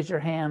home, raise your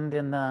hand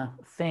in the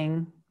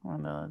thing,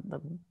 on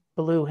the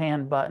blue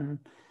hand button.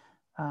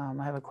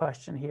 I have a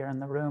question here in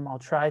the room. I'll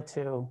try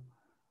to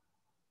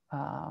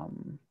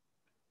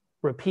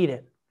repeat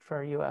it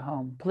for you at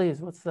home.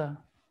 Please, what's the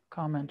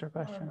comment or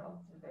question?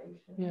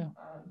 Observation. Yeah.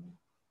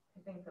 I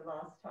think the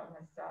last time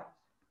I sat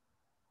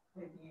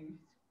with you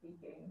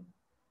speaking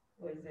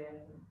was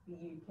in the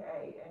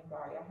UK in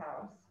Gaia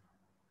House.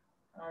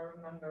 I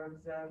remember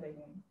observing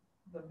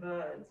the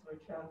birds were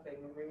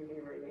chirping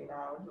really, really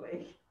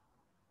loudly,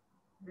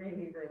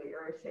 really, really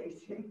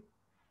irritating.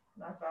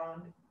 And I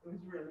found it was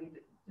really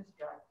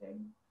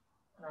distracting.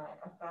 And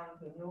I found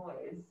the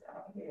noise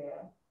out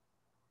here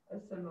a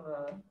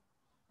similar,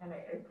 and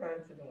it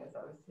occurred to me as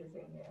I was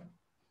sitting here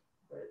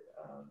that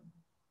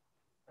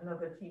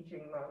another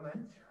teaching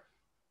moment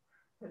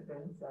had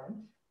been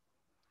sent.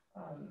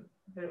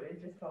 But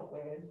it just felt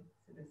weird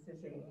sort of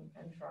sitting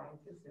and trying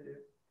to sort of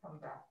come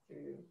back to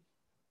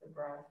the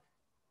breath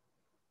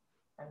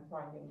and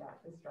finding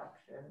that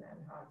distraction, and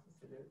how to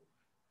sort of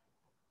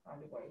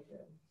find a way to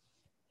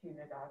tune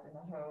it out. In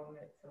the home,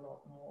 it's a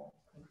lot more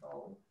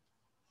controlled.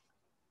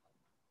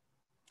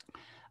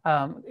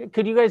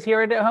 Could you guys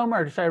hear it at home,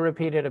 or should I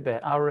repeat it a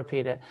bit? I'll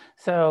repeat it.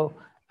 So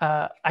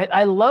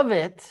I love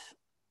it.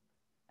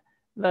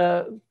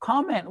 The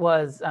comment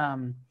was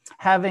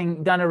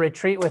having done a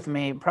retreat with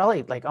me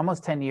probably like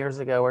almost 10 years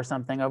ago or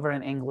something over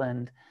in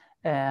England,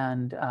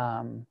 and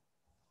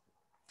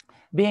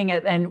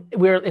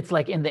it's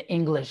like in the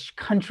English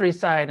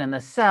countryside in the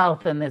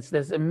south, and it's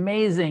this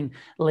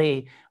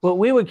amazingly what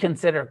we would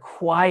consider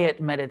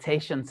quiet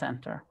meditation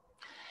center.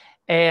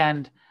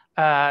 And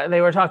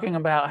they were talking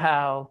about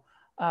how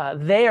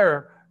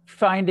they're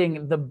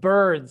finding the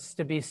birds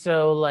to be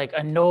so like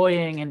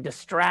annoying and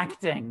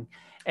distracting.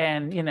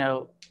 And,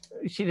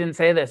 she didn't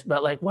say this,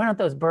 but like, why don't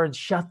those birds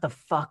shut the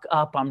fuck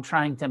up? I'm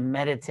trying to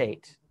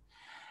meditate.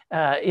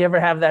 You ever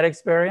have that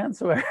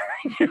experience where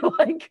you're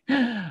like,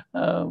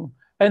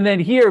 and then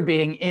here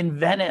being in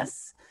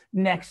Venice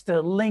next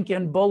to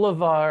Lincoln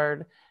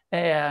Boulevard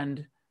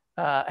and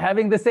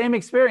having the same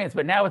experience,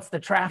 but now it's the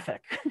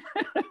traffic.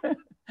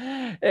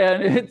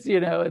 And it's,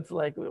 it's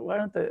like, why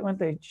don't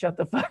they shut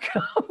the fuck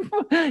up?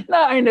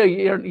 No, I know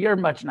you're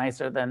much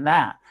nicer than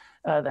that,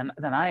 than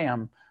I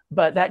am.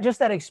 But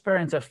that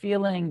experience of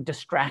feeling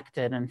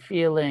distracted and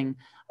feeling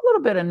a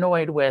little bit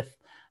annoyed with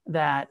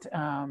that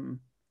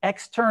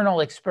external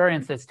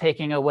experience that's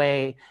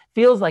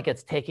feels like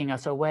it's taking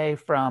us away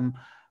from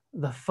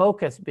the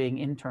focus being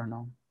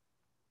internal.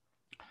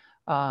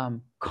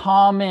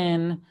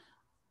 Common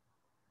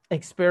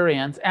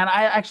experience. And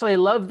I actually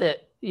love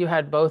that you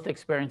had both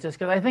experiences,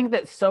 because I think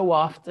that so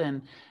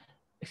often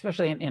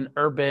especially in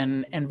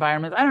urban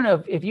environments. I don't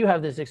know if you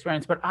have this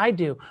experience, but I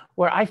do,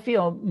 where I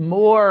feel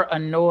more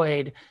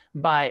annoyed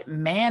by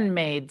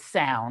man-made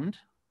sound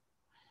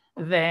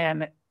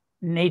than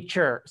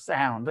nature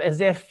sound,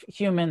 as if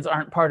humans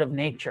aren't part of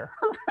nature.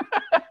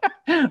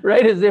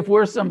 Right? As if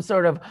we're some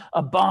sort of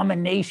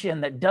abomination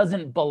that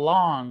doesn't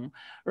belong,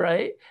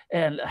 right?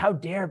 And how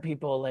dare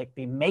people like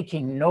be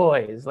making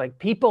noise? Like,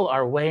 people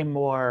are way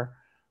more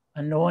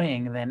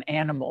annoying than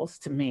animals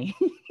to me.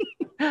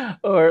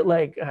 Or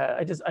like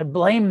I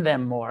blame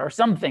them more or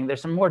something.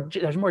 There's more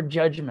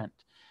judgment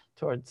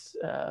towards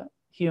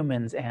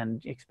humans,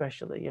 and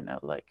especially, you know,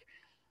 like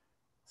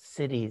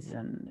cities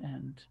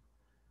and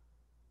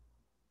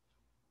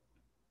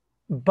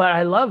but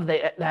I love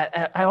that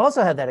I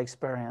also had that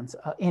experience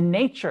in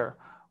nature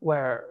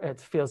where it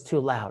feels too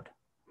loud.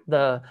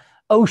 The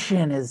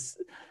ocean is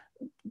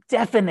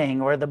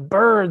deafening, or the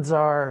birds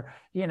are,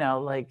 you know,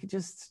 like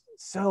just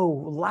so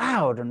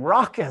loud and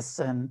raucous.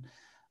 And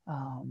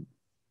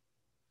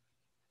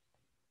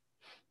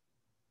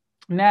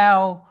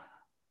now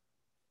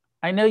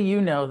I know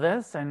you know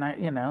this, and I,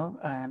 you know,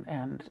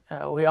 and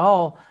we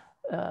all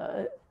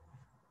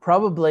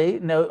probably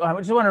know. I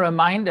just want to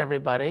remind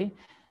everybody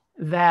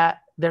that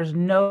there's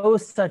no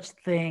such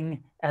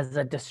thing as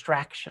a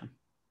distraction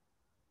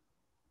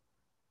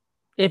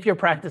if you're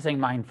practicing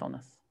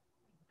mindfulness.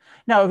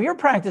 Now, if you're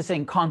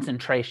practicing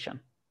concentration,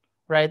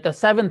 right, the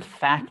seventh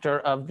factor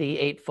of the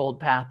Eightfold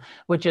Path,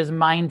 which is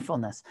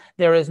mindfulness,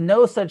 there is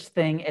no such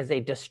thing as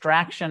a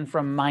distraction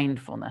from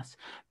mindfulness,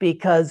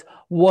 because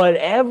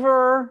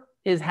whatever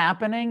is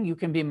happening, you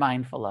can be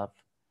mindful of.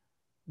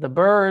 The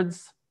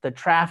birds, the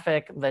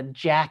traffic, the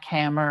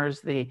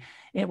jackhammers,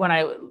 when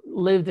I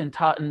lived and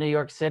taught in New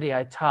York City,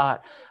 I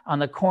taught on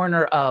the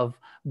corner of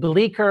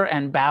Bleecker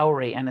and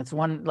Bowery, and it's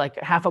one like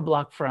half a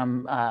block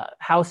from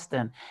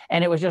Houston,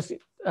 and it was just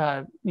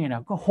you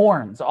know,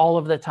 horns all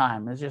of the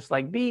time. It's just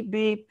like beep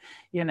beep,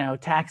 you know,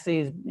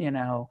 taxis, you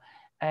know,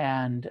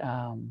 and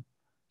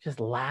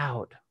just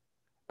loud,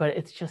 but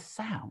it's just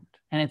sound.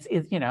 And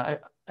it's you know,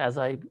 as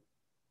I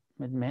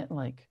admit,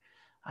 like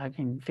I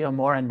can feel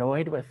more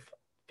annoyed with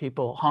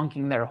people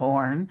honking their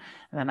horn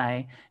than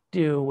I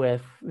do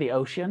with the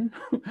ocean,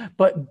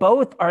 but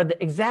both are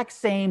the exact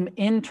same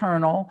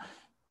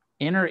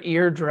inner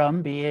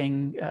eardrum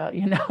being,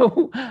 you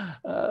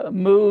know,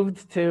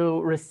 moved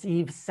to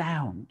receive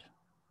sound.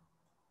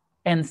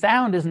 And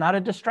sound is not a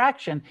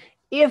distraction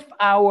if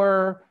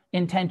our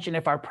intention,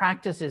 if our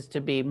practice is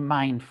to be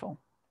mindful.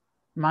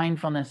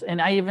 Mindfulness,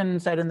 and I even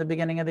said in the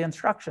beginning of the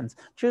instructions,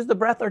 choose the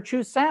breath or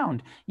choose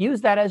sound. Use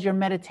that as your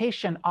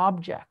meditation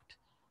object.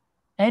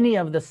 Any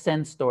of the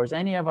sense doors,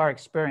 any of our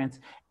experience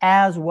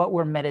as what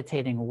we're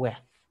meditating with.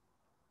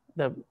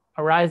 The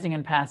arising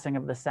and passing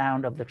of the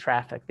sound of the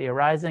traffic, the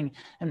arising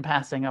and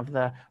passing of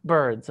the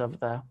birds, of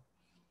the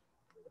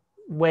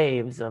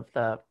waves, of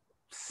the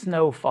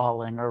snow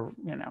falling, or,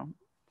 you know,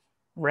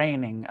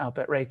 raining up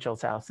at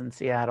Rachel's house in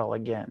Seattle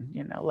again,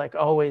 you know, like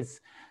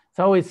always, it's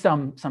always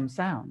some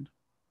sound.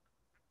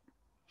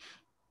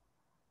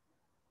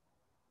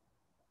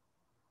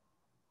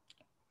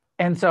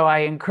 And so I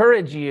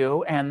encourage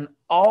you and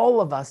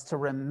all of us to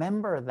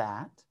remember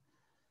that.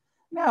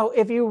 Now,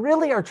 if you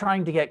really are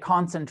trying to get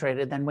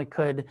concentrated, then we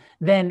could,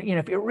 then, you know,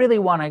 if you really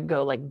want to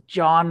go like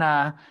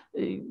jhana,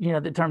 you know,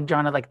 the term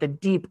jhana, like the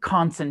deep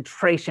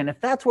concentration, if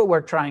that's what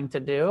we're trying to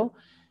do,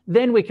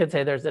 then we could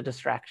say there's a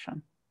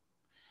distraction.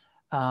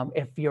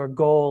 If your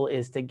goal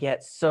is to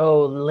get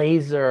so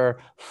laser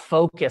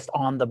focused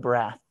on the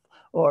breath,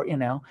 or, you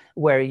know,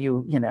 where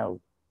you know,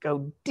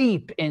 go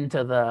deep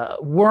into the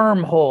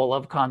wormhole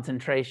of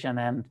concentration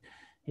and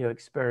you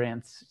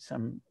experience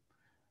some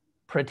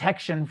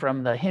protection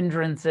from the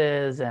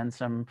hindrances and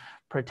some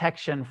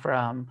protection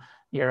from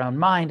your own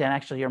mind, and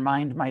actually your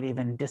mind might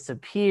even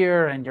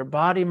disappear and your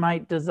body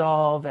might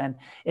dissolve, and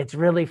it's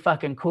really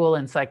fucking cool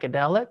and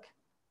psychedelic.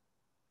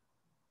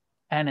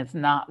 And it's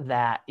not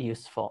that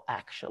useful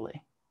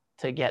actually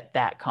to get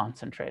that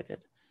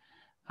concentrated.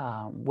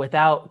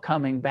 Without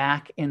coming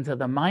back into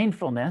the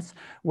mindfulness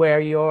where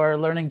you're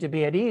learning to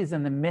be at ease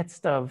in the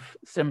midst of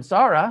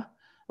samsara,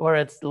 where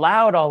it's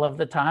loud all of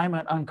the time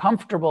and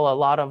uncomfortable a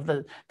lot of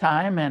the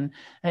time, and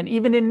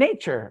even in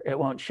nature, it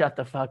won't shut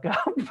the fuck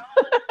up,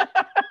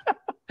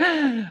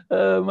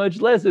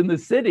 much less in the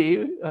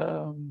city.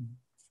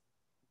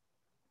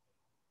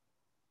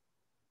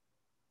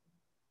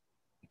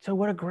 So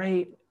what a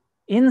great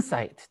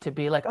insight to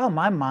be like, oh,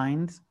 my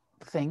mind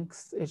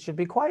thinks it should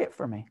be quiet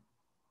for me.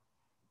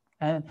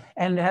 And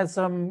it has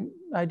some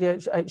idea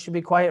it should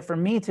be quiet for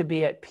me to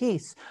be at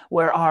peace,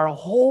 where our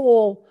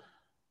whole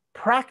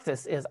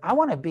practice is, I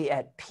want to be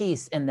at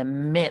peace in the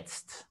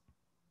midst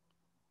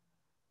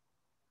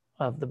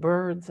of the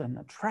birds and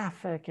the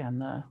traffic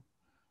and the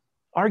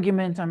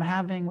argument I'm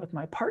having with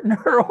my partner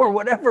or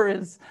whatever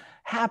is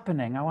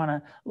happening. I want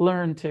to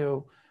learn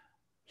to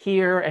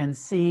hear and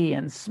see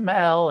and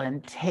smell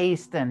and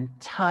taste and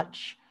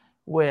touch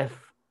with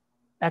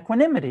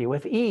equanimity,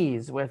 with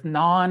ease, with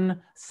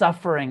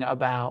non-suffering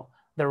about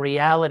the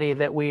reality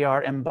that we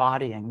are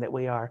embodying, that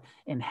we are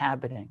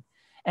inhabiting.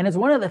 And it's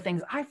one of the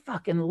things I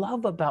fucking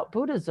love about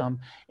Buddhism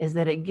is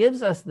that it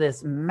gives us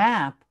this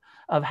map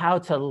of how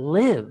to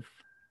live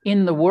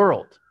in the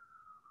world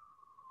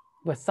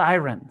with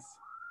sirens,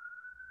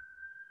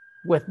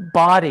 with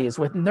bodies,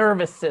 with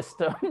nervous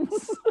systems,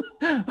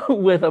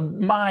 with a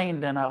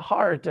mind and a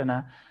heart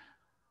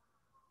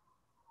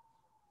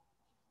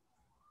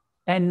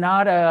and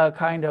not a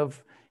kind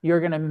of, you're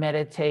going to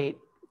meditate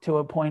to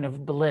a point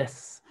of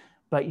bliss,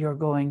 but you're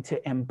going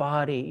to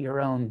embody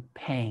your own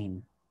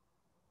pain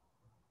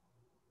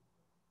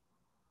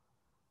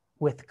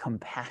with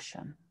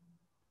compassion.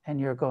 And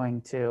you're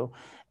going to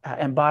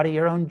embody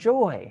your own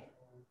joy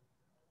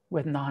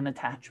with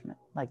non-attachment.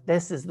 Like,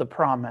 this is the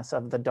promise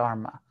of the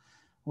Dharma.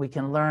 We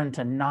can learn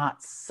to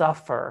not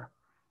suffer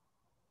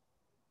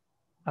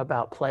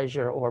about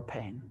pleasure or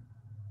pain.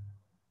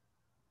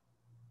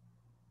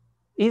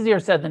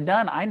 Easier said than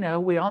done. I know,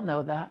 we all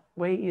know that.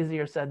 Way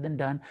easier said than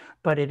done,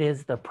 but it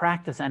is the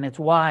practice, and it's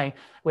why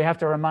we have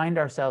to remind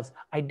ourselves,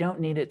 I don't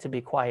need it to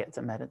be quiet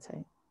to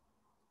meditate.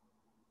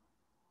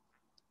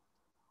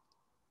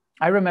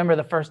 I remember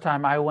the first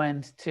time I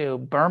went to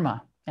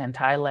Burma and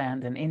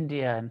Thailand and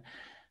India in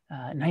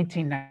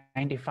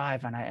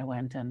 1995, and I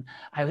went and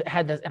I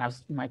had this, and I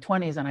was in my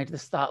 20s, and I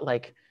just thought,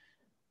 like,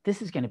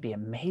 this is going to be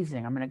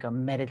amazing. I'm going to go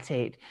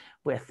meditate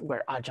with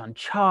where Ajahn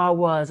Chah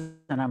was,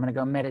 and I'm going to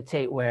go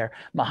meditate where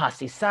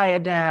Mahasi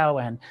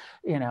Sayadaw,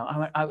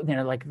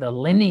 and like the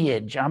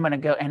lineage. I'm going to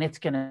go, and it's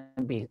going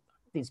to be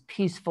these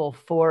peaceful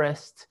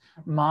forests,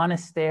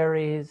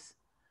 monasteries,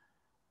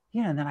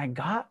 and then I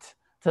got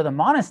to the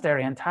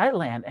monastery in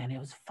Thailand, and it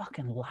was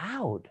fucking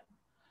loud.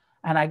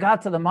 And I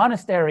got to the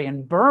monastery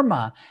in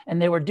Burma,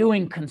 and they were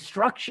doing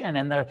construction,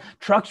 and the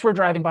trucks were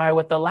driving by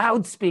with the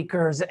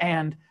loudspeakers,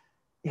 and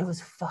it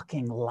was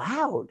fucking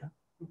loud.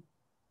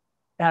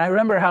 And I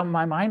remember how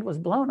my mind was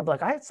blown of,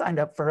 like, I had signed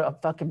up for a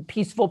fucking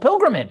peaceful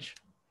pilgrimage.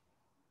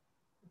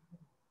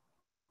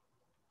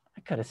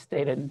 I could have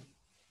stayed in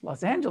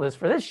Los Angeles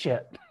for this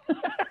shit.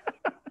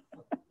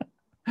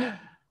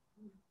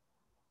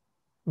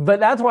 But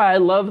that's why I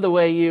love the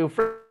way you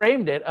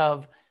framed it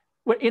of,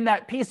 in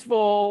that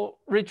peaceful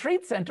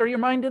retreat center, your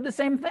mind did the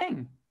same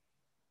thing.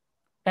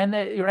 And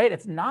you're right,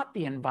 it's not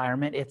the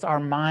environment, it's our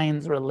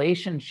mind's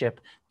relationship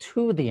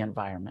to the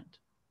environment.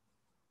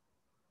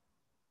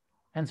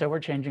 And so we're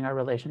changing our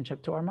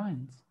relationship to our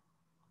minds,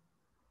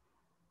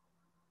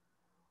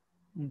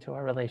 into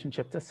our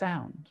relationship to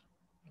sound,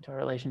 to our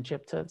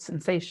relationship to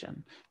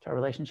sensation, to our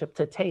relationship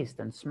to taste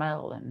and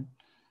smell and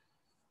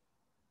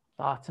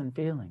thoughts and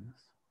feelings.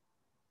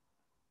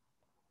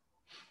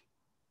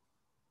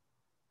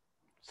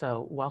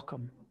 So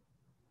welcome.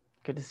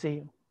 Good to see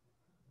you.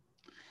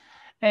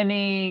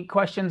 Any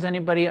questions,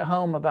 anybody at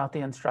home about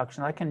the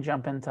instruction? I can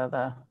jump into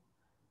the...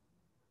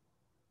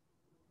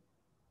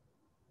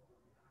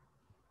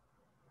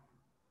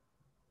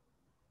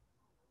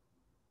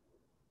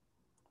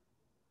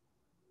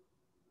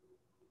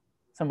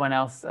 Someone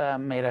else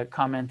made a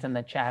comment in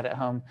the chat at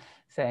home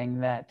saying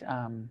that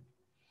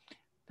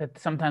that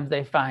sometimes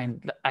they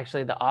find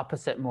actually the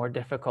opposite more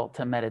difficult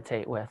to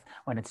meditate with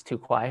when it's too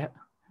quiet,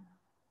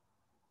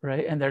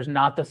 right? And there's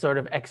not the sort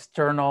of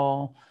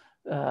external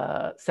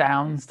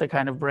sounds to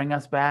kind of bring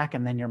us back,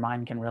 and then your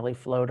mind can really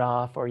float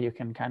off, or you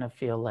can kind of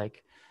feel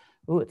like,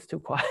 ooh, it's too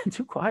quiet,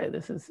 too quiet.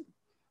 This is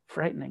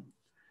frightening.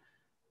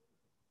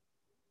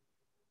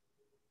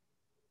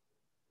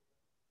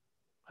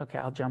 Okay,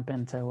 I'll jump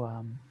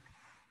into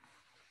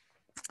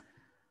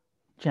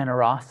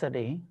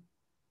generosity.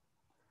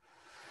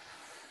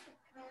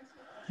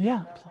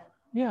 Yeah,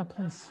 yeah,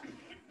 please.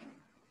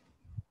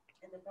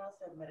 In the past,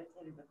 I've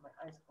meditated with my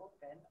eyes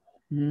open.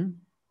 Mm-hmm.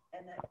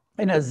 And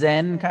in a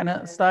Zen kind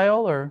of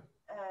style, or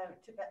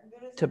Tibetan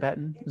Buddhism.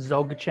 Tibetan,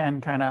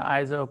 Dzogchen kind of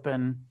eyes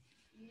open.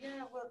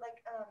 Yeah, well,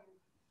 like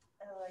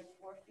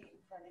 4 feet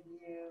in front of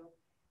you,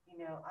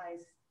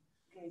 eyes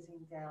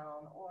gazing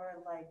down, or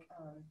like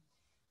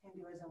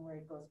Hinduism where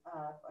it goes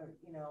up, or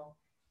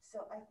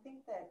So I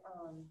think that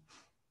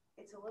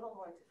it's a little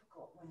more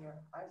difficult when your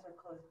eyes are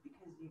closed,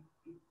 because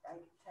I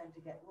tend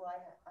to get,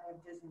 I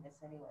have dizziness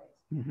anyways,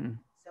 Mm-hmm.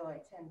 so I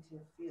tend to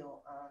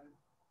feel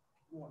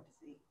warm to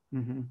see.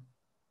 Mm-hmm.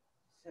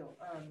 So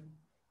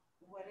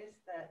what is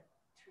that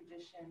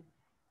tradition?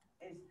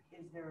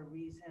 Is there a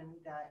reason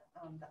that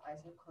the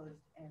eyes are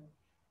closed, and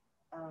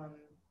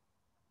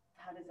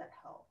how does that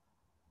help?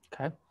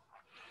 Okay.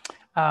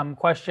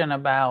 Question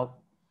about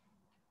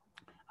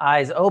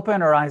eyes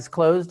open or eyes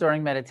closed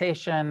during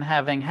meditation.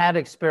 Having had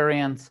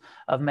experience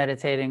of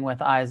meditating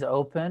with eyes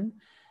open,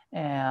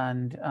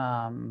 and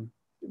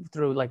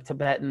through like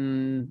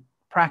Tibetan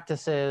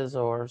practices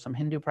or some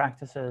Hindu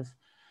practices,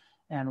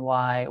 and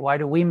why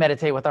do we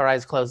meditate with our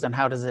eyes closed, and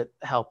how does it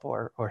help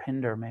or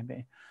hinder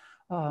maybe?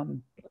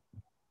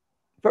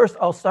 First,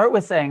 I'll start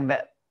with saying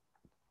that,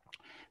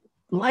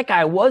 like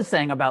I was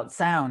saying about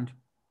sound,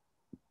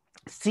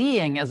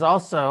 seeing is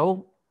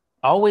also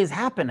always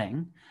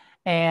happening,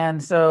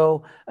 And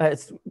so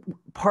it's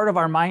part of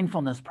our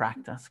mindfulness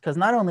practice, because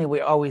not only are we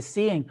always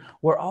seeing,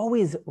 we're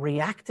always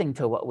reacting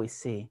to what we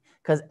see,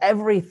 because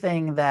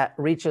everything that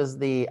reaches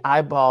the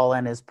eyeball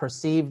and is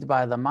perceived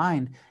by the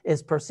mind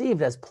is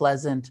perceived as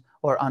pleasant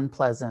or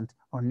unpleasant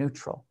or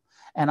neutral.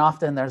 And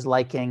often there's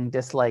liking,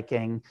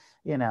 disliking,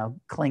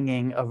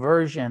 clinging,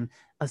 aversion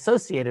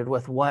associated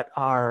with what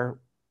our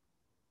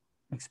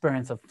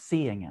experience of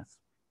seeing is.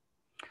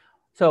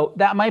 So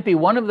that might be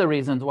one of the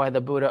reasons why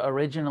the Buddha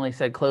originally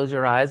said, close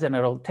your eyes, and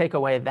it'll take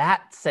away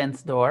that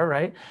sense door,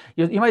 right?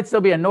 You might still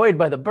be annoyed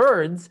by the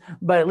birds,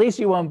 but at least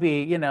you won't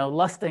be,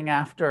 lusting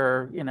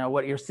after,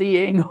 what you're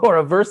seeing,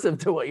 or aversive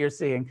to what you're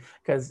seeing,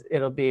 because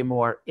it'll be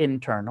more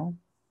internal.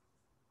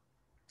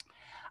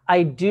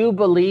 I do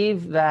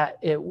believe that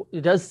it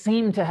does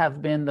seem to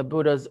have been the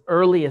Buddha's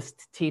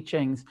earliest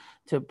teachings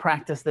to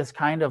practice this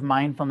kind of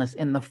mindfulness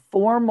in the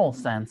formal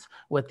sense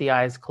with the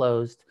eyes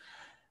closed,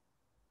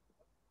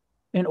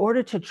 in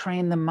order to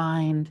train the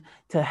mind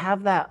to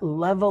have that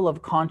level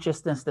of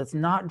consciousness that's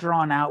not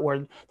drawn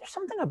outward. There's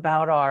something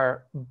about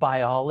our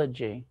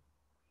biology.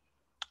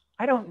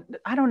 I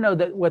don't know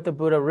that what the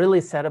Buddha really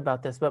said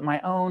about this, but my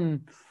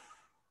own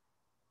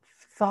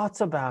thoughts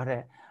about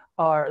it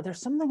are,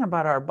 there's something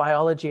about our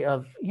biology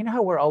of,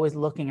 how we're always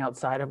looking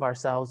outside of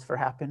ourselves for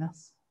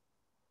happiness?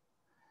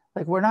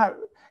 Like, we're not,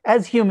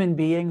 as human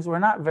beings, we're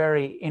not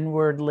very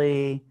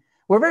inwardly,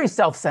 we're very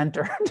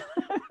self-centered.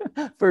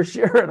 For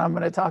sure, and I'm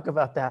going to talk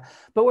about that.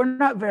 But we're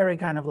not very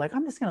kind of like,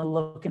 I'm just going to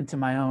look into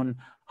my own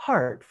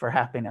heart for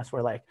happiness.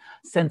 We're like,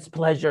 sense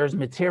pleasures,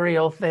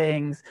 material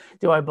things.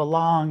 Do I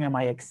belong? Am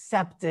I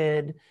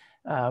accepted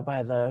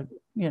by the,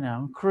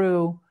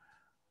 crew?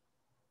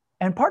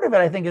 And part of it,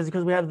 I think, is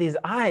because we have these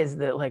eyes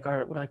that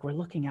we're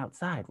looking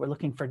outside. We're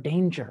looking for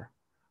danger.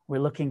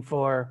 We're looking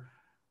for,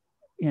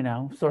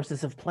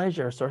 sources of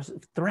pleasure, sources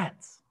of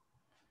threats.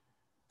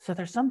 So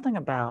there's something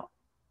about,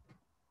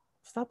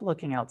 stop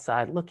looking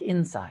outside, look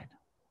inside.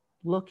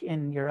 Look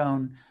in your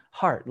own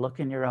heart, look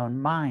in your own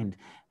mind.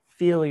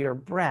 Feel your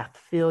breath,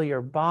 feel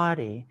your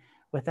body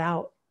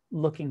without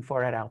looking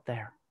for it out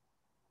there.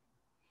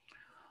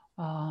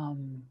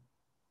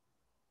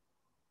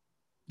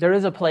 There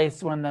is a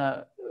place when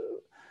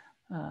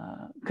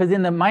because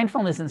in the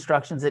mindfulness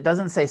instructions, it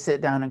doesn't say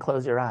sit down and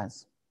close your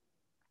eyes.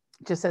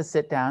 It just says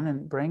sit down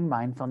and bring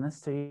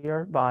mindfulness to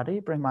your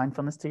body, bring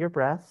mindfulness to your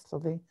breath, to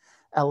the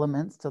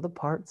elements, to the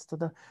parts, to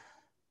the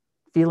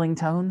feeling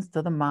tones,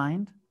 to the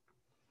mind.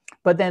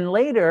 But then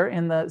later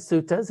in the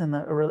suttas, in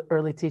the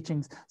early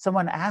teachings,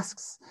 someone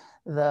asks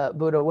the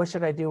Buddha, what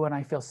should I do when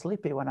I feel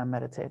sleepy when I'm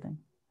meditating?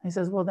 He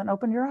says, well, then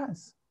open your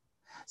eyes.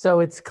 So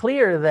it's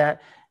clear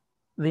that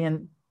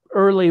the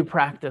early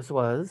practice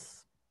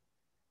was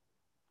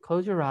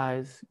close your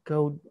eyes,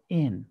 go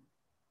in,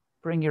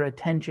 bring your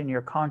attention,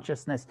 your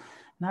consciousness,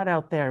 not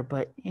out there,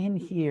 but in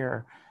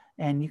here.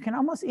 And you can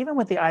almost, even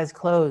with the eyes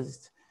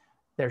closed,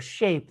 there's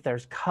shape,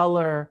 there's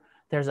color,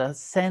 there's a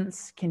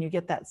sense. Can you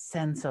get that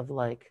sense of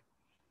like,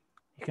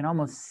 you can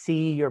almost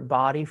see your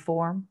body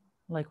form,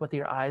 like with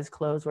your eyes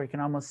closed, where you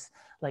can almost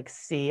like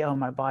see, oh,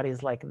 my body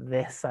is like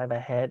this. I have a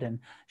head and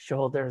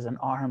shoulders and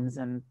arms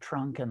and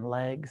trunk and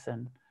legs.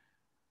 And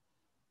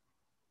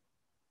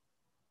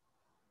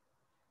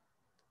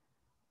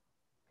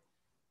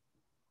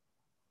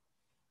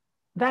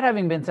that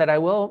having been said, I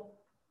will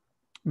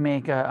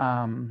make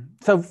a,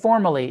 so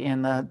formally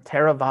in the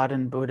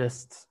Theravadan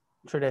Buddhist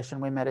tradition,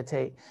 we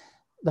meditate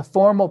the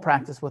formal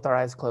practice with our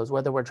eyes closed,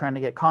 whether we're trying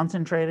to get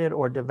concentrated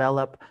or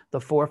develop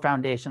the 4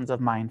 foundations of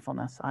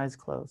mindfulness, eyes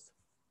closed.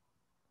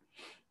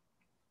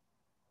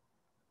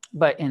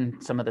 But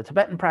in some of the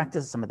Tibetan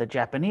practices, some of the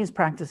Japanese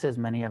practices,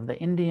 many of the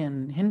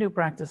Indian, Hindu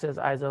practices,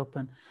 eyes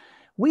open.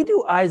 We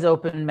do eyes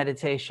open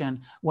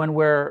meditation when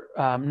we're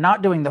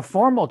not doing the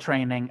formal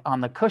training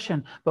on the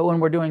cushion, but when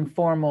we're doing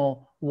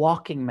formal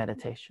walking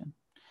meditation.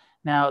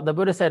 Now, the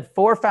Buddha said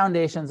 4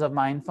 foundations of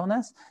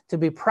mindfulness to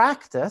be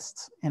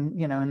practiced in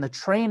the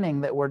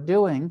training that we're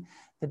doing,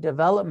 the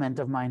development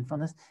of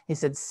mindfulness. He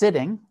said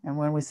sitting, and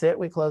when we sit,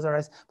 we close our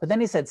eyes. But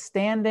then he said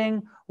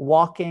standing,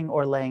 walking,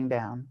 or laying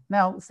down.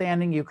 Now,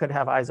 standing, you could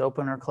have eyes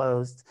open or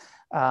closed.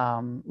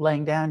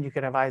 Laying down, you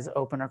could have eyes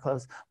open or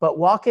closed. But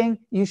walking,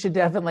 you should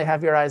definitely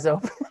have your eyes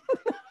open.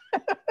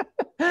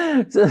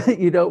 So that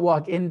you don't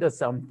walk into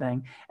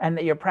something, and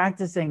that you're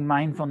practicing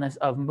mindfulness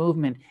of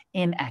movement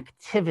in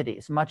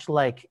activities, much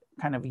like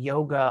kind of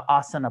yoga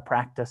asana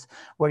practice,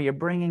 where you're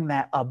bringing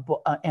that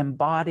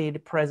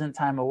embodied present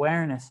time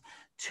awareness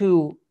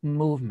to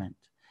movement.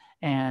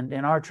 And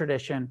in our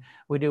tradition,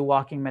 we do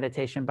walking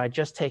meditation by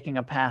just taking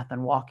a path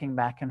and walking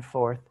back and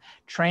forth,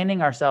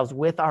 training ourselves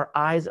with our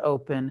eyes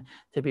open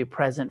to be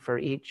present for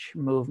each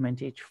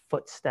movement, each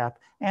footstep,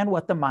 and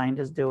what the mind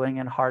is doing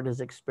and heart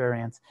is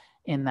experiencing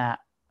in that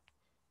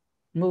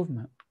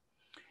movement.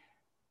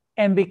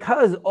 And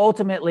because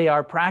ultimately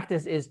our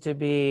practice is to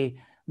be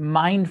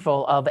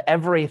mindful of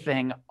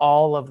everything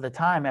all of the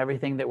time,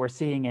 everything that we're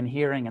seeing and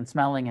hearing and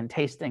smelling and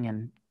tasting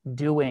and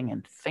doing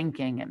and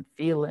thinking and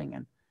feeling,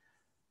 and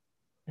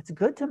it's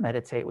good to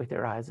meditate with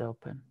your eyes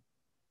open.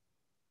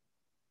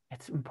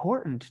 It's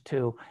important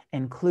to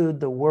include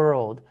the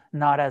world,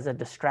 not as a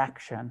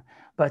distraction,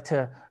 but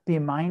to be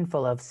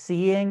mindful of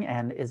seeing,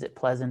 and is it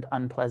pleasant,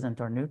 unpleasant,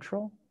 or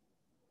neutral?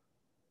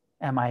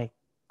 Am I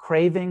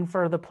craving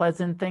for the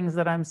pleasant things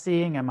that I'm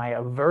seeing? Am I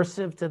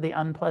aversive to the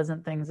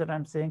unpleasant things that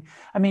I'm seeing?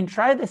 I mean,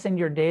 try this in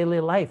your daily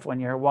life when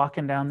you're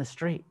walking down the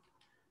street.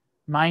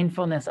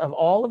 Mindfulness of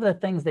all of the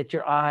things that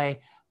your eye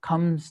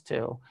comes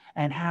to,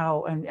 and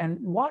how, and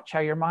watch how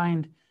your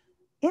mind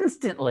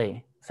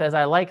instantly says,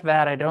 I like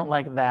that, I don't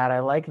like that, I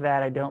like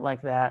that, I don't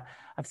like that.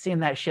 I've seen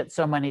that shit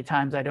so many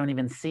times, I don't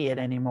even see it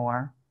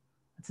anymore.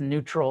 It's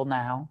neutral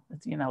now.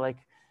 It's, you know, like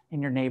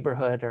in your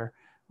neighborhood, or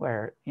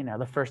where, you know,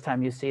 the first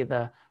time you see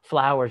the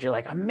flowers, you're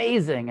like,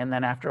 amazing. And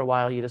then after a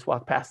while, you just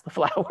walk past the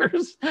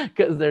flowers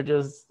because they're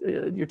just,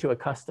 you're too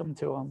accustomed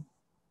to them.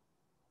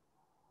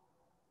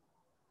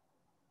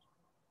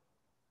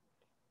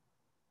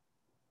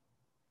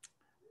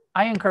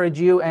 I encourage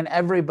you and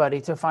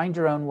everybody to find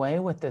your own way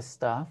with this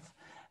stuff,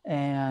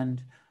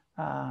 and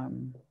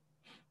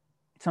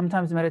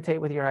sometimes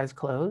meditate with your eyes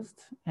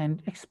closed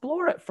and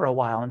explore it for a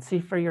while and see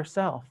for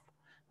yourself.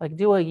 Like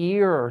do a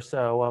year or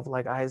so of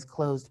like eyes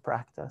closed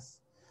practice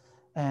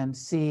and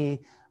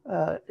see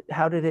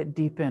how did it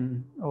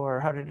deepen,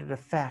 or how did it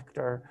affect,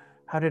 or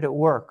how did it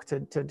work to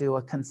do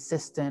a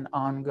consistent,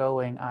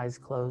 ongoing eyes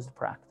closed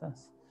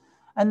practice.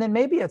 And then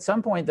maybe at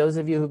some point, those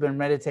of you who've been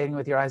meditating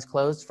with your eyes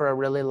closed for a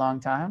really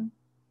long time,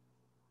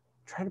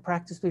 try to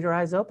practice with your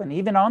eyes open,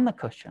 even on the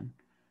cushion.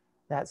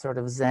 That sort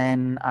of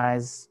Zen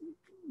eyes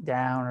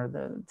down, or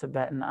the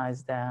Tibetan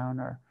eyes down,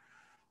 or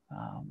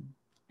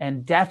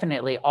and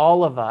definitely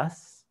all of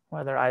us,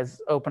 whether eyes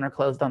open or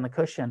closed on the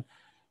cushion,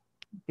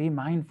 be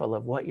mindful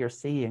of what you're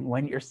seeing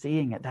when you're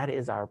seeing it. That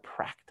is our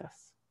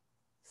practice,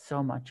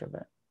 so much of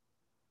it.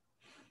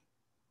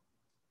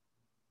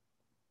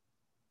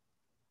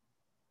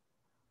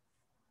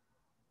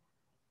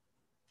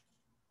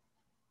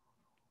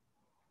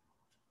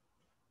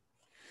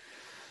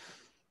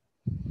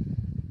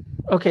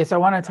 Okay, so I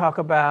want to talk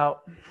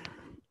about,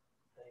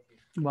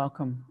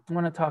 welcome. I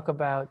want to talk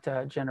about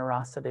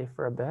generosity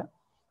for a bit.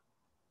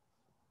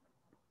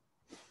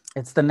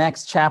 It's the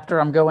next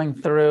chapter. I'm going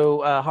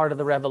through Heart of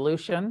the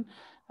Revolution,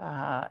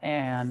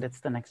 and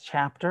it's the next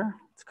chapter.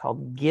 It's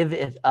called Give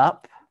It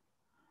Up,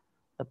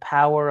 the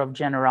Power of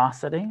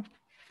Generosity.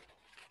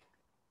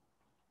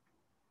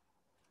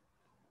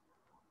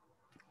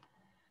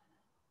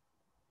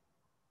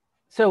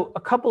 So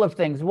a couple of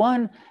things.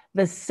 One,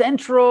 the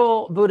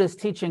central Buddhist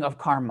teaching of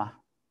karma,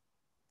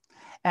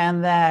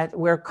 and that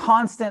we're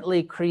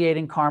constantly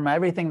creating karma.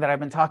 Everything that I've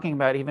been talking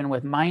about, even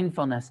with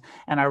mindfulness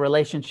and our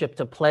relationship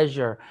to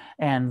pleasure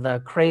and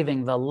the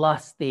craving, the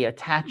lust, the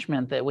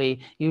attachment that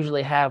we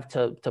usually have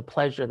to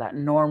pleasure, that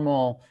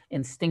normal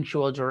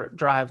instinctual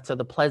drive to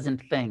the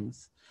pleasant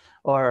things,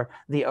 or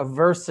the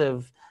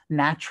aversive,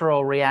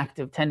 natural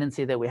reactive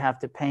tendency that we have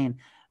to pain.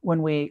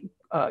 When we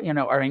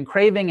are in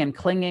craving and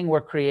clinging,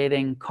 we're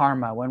creating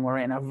karma. When we're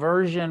in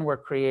aversion, we're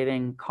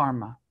creating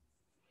karma.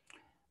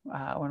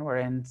 When we're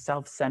in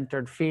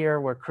self-centered fear,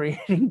 we're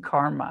creating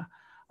karma.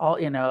 All,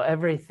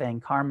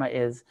 everything. Karma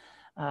is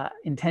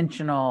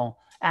intentional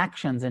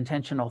actions,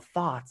 intentional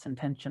thoughts,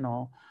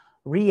 intentional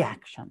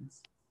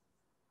reactions.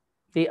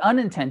 The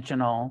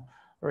unintentional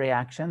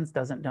reactions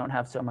don't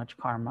have so much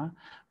karma,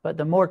 but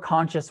the more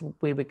conscious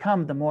we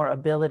become, the more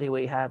ability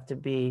we have to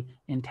be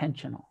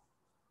intentional.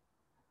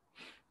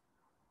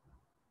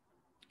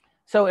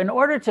 So in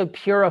order to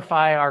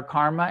purify our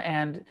karma,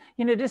 and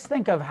just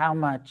think of how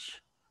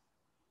much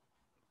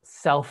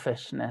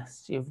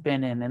selfishness you've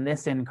been in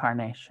this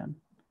incarnation,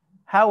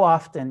 how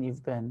often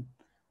you've been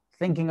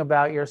thinking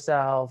about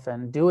yourself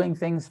and doing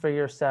things for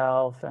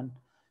yourself, and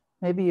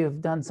maybe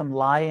you've done some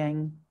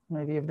lying,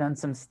 maybe you've done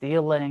some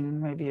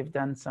stealing, maybe you've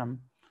done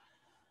some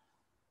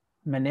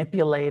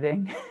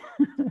manipulating,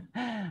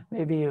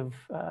 maybe you've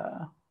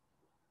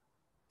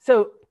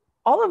so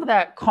all of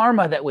that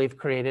karma that we've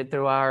created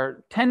through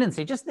our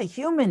tendency, just the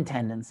human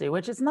tendency,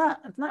 which it's not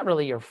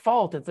really your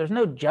fault. There's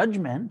no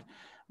judgment,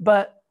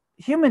 but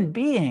human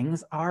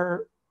beings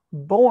are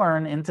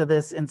born into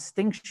this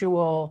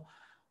instinctual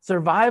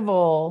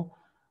survival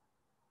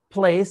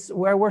place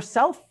where we're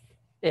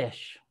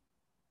selfish.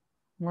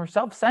 We're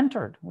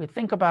self-centered. We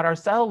think about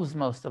ourselves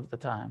most of the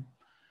time.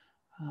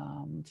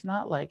 It's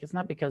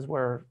not because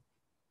we're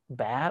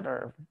bad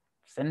or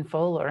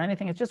sinful or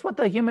anything. It's just what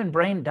the human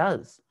brain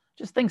does.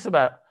 Just thinks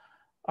about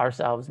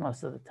ourselves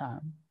most of the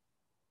time.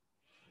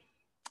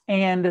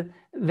 And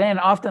then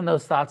often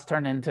those thoughts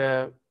turn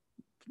into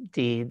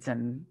deeds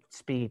and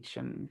speech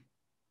and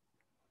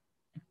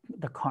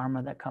the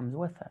karma that comes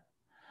with it.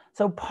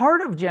 So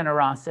part of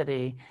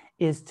generosity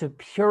is to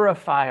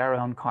purify our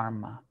own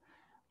karma,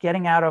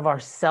 getting out of our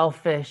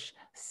selfish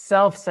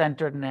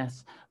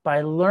self-centeredness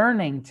by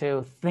learning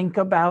to think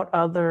about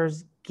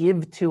others,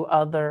 give to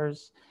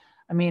others.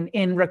 I mean,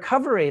 in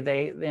recovery,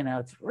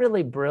 it's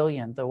really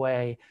brilliant the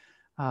way,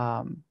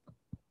 like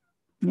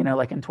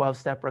in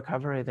 12-step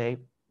recovery,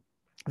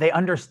 they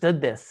understood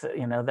this,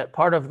 that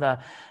part of the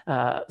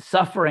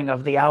suffering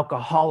of the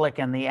alcoholic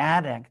and the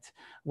addict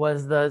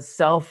was the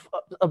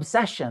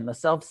self-obsession, the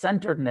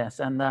self-centeredness,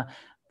 and the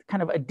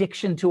kind of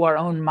addiction to our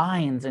own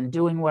minds and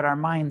doing what our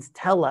minds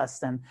tell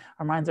us. And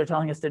our minds are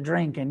telling us to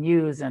drink and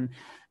use and,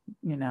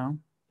 you know,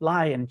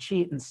 lie and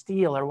cheat and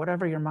steal, or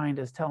whatever your mind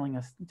is telling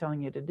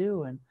you to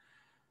do.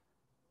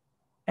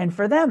 And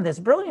for them, this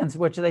brilliance,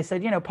 which they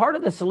said, you know, part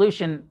of the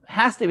solution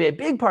has to be, a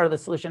big part of the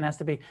solution has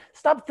to be,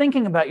 stop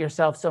thinking about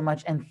yourself so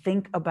much and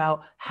think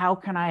about, how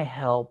can I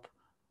help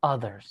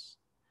others?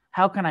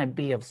 How can I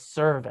be of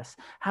service?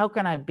 How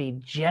can I be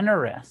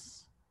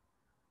generous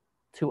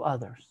to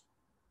others?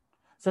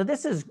 So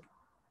this is,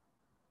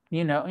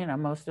 you know,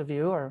 most of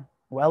you are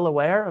well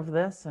aware of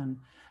this and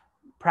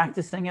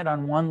practicing it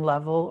on one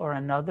level or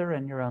another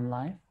in your own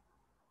life.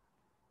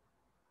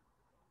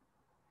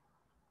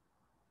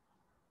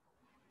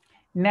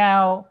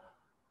 Now,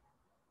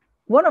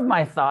 one of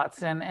my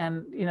thoughts,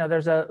 and you know,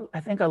 there's I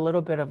think a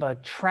little bit of a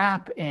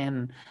trap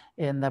in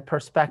the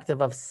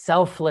perspective of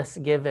selfless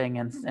giving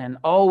and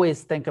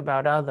always think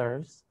about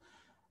others.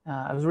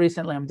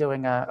 I'm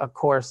doing a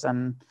course,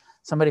 and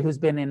somebody who's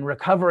been in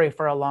recovery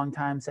for a long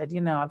time said, you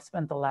know, I've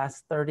spent the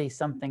last 30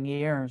 something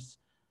years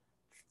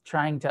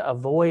trying to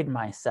avoid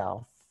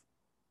myself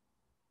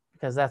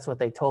because that's what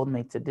they told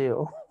me to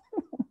do.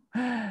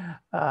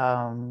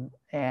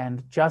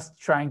 And just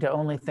trying to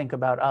only think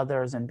about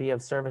others and be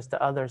of service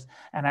to others.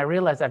 And I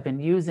realized I've been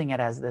using it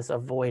as this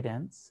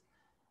avoidance,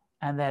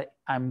 and that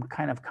I'm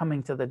kind of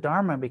coming to the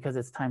Dharma because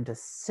it's time to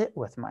sit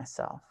with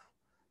myself.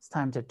 It's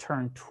time to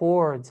turn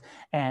towards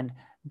and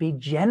be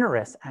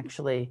generous,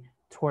 actually,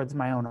 towards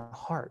my own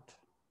heart.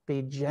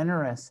 Be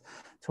generous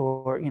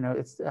toward, you know,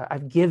 it's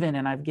I've given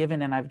and I've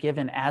given and I've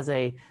given as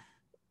a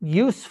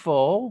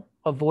useful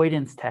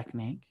avoidance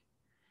technique,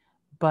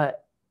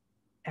 but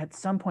at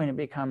some point it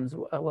becomes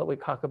what we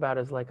talk about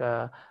as like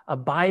a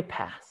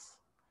bypass,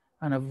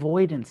 an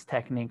avoidance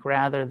technique,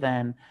 rather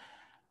than,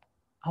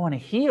 I want to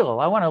heal.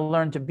 I want to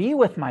learn to be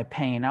with my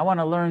pain. I want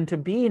to learn to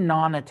be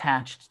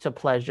non-attached to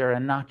pleasure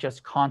and not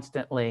just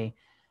constantly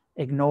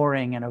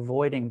ignoring and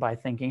avoiding by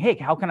thinking, hey,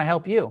 how can I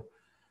help you?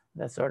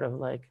 That's sort of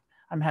like,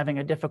 I'm having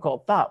a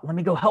difficult thought. Let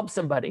me go help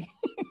somebody.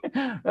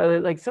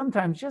 Like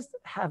sometimes just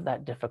have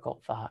that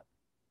difficult thought.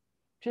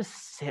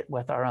 Just sit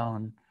with our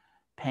own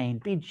pain,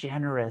 be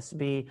generous,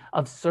 be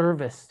of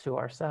service to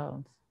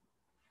ourselves.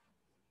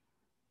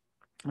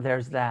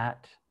 There's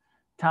that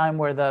time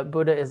where the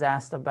Buddha is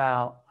asked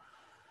about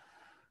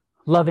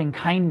loving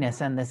kindness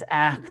and this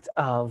act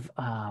of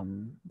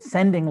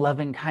sending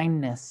loving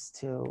kindness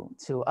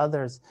to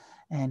others.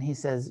 And he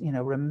says, you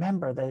know,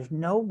 remember, there's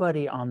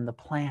nobody on the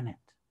planet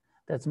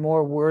that's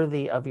more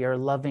worthy of your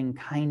loving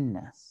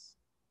kindness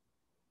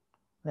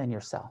than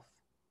yourself.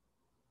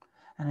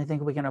 And I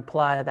think we can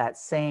apply that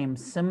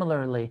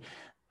similarly.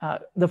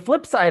 The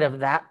flip side of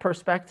that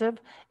perspective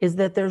is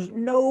that there's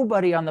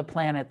nobody on the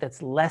planet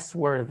that's less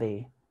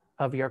worthy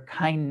of your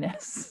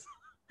kindness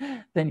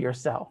than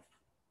yourself.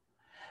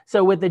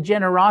 So with the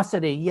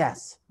generosity,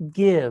 yes,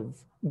 give,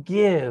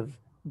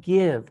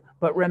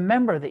 but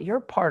remember that you're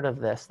part of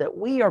this, that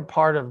we are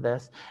part of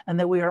this, and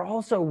that we are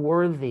also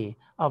worthy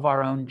of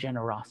our own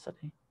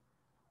generosity.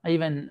 I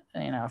even,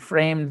 you know,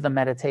 framed the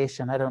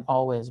meditation. I don't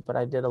always, but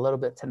I did a little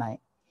bit tonight,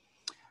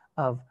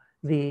 of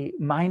the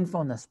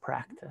mindfulness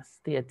practice,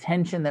 the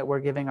attention that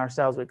we're giving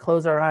ourselves. We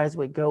close our eyes,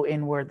 we go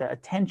inward. The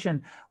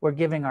attention we're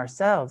giving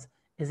ourselves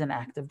is an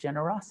act of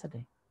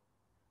generosity.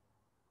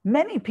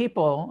 Many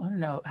people, I don't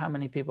know how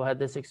many people had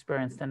this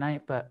experience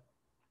tonight, but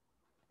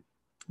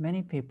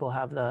many people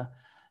have the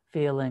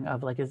feeling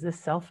of like, is this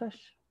selfish?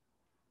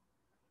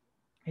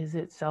 Is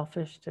it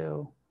selfish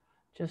to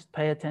just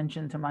pay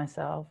attention to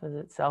myself? Is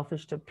it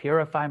selfish to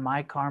purify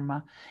my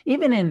karma?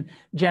 Even in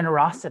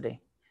generosity,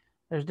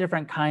 there's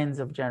different kinds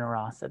of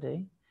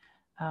generosity.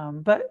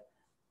 But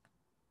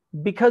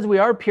because we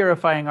are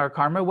purifying our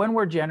karma, when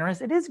we're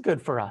generous, it is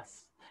good for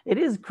us. It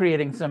is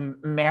creating some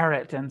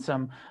merit and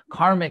some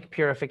karmic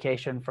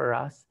purification for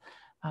us.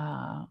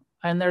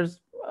 And there's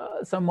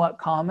a somewhat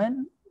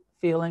common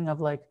feeling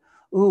of like,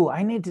 ooh,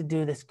 I need to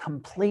do this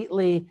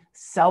completely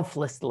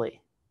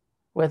selflessly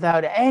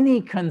without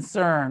any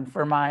concern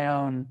for my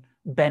own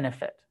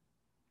benefit.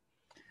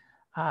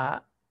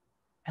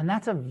 And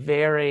that's a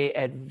very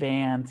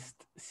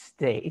advanced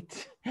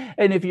state.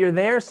 And if you're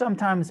there,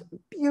 sometimes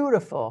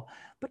beautiful,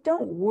 but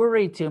don't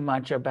worry too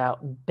much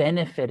about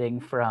benefiting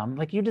from,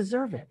 like, you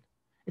deserve it.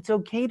 It's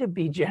okay to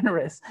be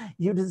generous.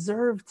 You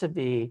deserve to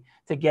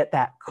get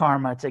that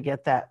karma, to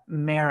get that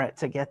merit,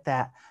 to get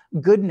that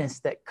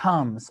goodness that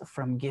comes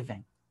from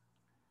giving.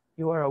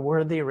 You are a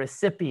worthy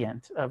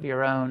recipient of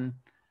your own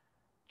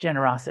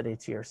generosity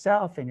to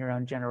yourself and your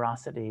own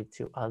generosity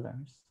to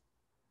others.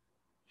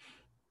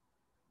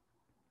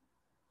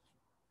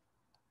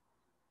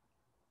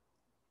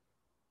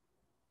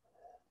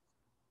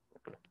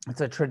 It's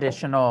a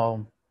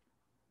traditional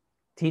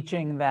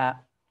teaching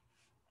that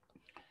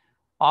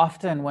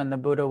often when the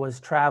Buddha was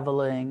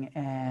traveling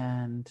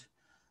and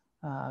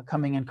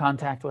coming in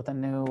contact with a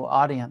new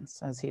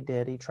audience, as he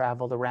did, he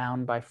traveled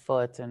around by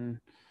foot and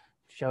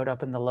showed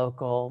up in the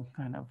local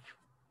kind of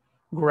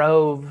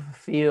grove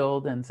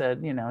field and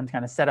said, you know, and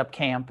kind of set up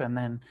camp, and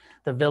then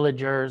the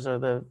villagers or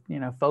the, you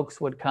know,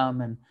 folks would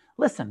come and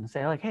listen,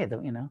 say like, hey,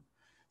 you know,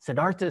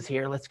 Siddhartha's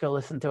here, let's go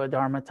listen to a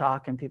Dharma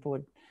talk, and people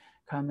would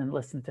come and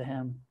listen to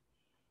him.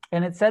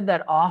 And it said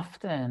that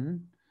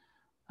often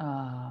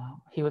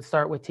he would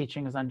start with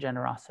teachings on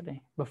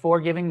generosity before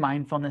giving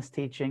mindfulness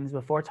teachings,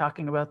 before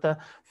talking about the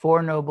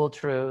Four Noble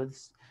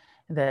Truths,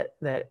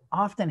 that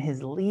often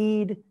his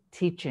lead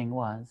teaching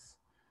was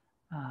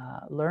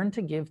learn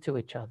to give to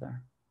each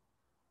other.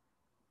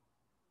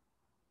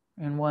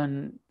 In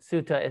one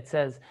sutta, it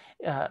says,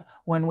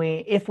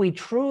 if we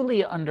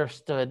truly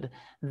understood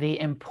the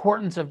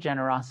importance of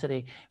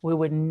generosity, we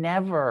would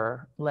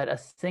never let a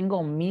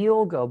single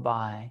meal go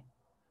by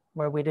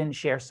where we didn't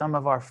share some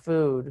of our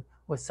food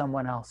with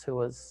someone else who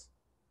was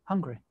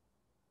hungry.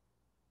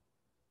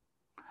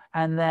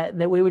 And that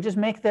we would just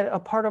make that a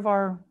part of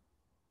our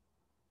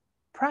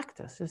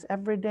practice, is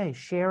every day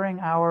sharing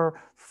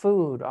our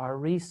food, our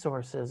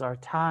resources, our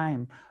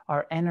time,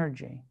 our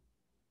energy.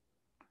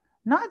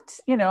 Not,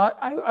 you know,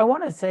 I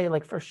want to say,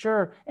 like, for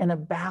sure, in a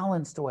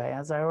balanced way,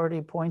 as I already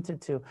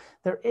pointed to,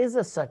 there is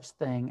a such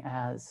thing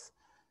as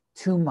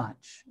too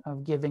much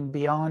of giving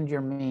beyond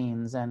your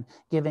means and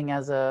giving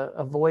as a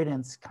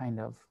avoidance kind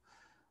of,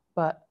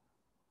 but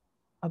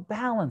a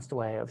balanced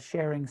way of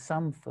sharing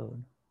some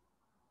food.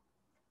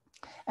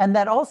 And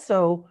that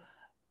also,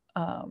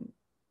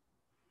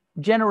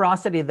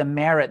 generosity, the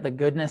merit, the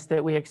goodness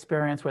that we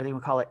experience, whether you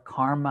call it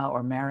karma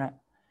or merit,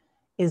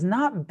 is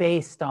not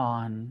based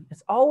on,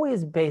 it's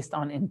always based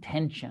on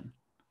intention.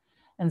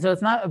 And so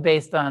it's not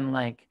based on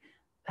like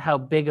how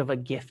big of a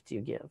gift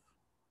you give.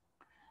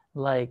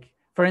 Like,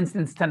 for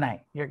instance,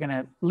 tonight, you're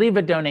gonna leave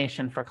a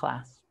donation for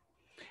class.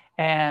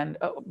 And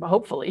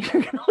hopefully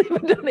you're gonna leave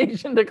a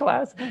donation to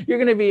class. You're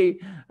gonna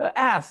be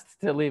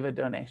asked to leave a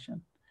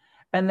donation.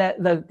 And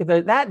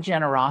that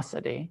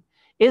generosity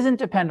isn't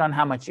depend on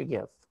how much you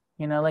give.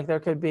 You know, like there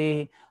could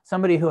be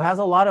somebody who has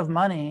a lot of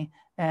money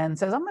and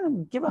says, I'm going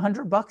to give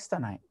 $100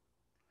 tonight.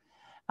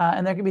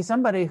 And there could be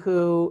somebody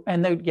who,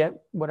 and they'd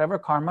get whatever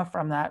karma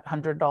from that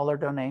 $100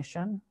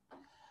 donation.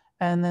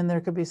 And then there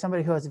could be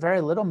somebody who has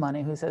very little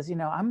money who says, you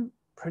know, I'm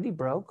pretty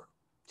broke,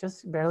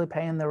 just barely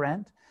paying the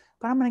rent,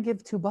 but I'm going to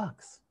give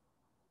 $2.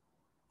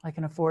 I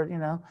can afford, you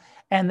know,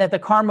 and that the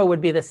karma would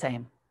be the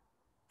same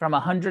from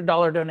a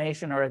 $100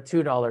 donation or a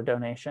 $2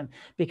 donation,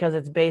 because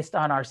it's based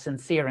on our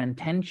sincere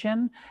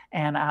intention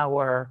and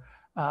our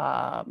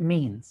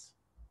means,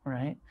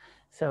 right?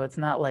 So it's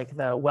not like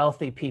the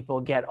wealthy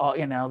people get all,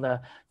 you know, the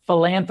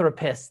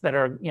philanthropists that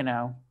are, you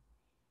know,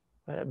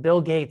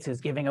 Bill Gates is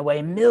giving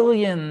away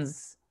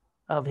millions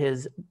of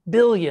his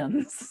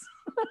billions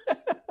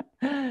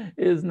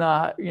is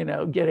not, you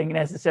know, getting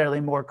necessarily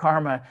more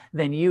karma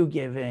than you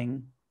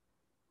giving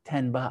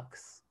 $10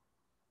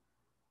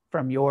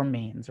 from your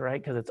means,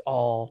 right? Because it's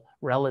all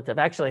relative.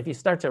 Actually, if you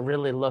start to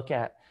really look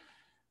at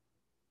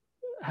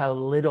how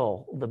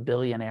little the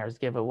billionaires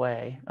give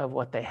away of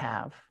what they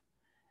have,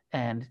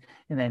 and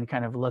then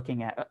kind of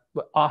looking at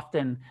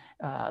often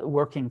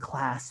working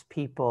class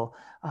people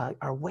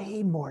are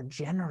way more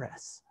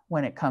generous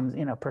when it comes,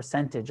 you know,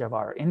 percentage of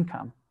our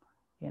income,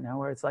 you know,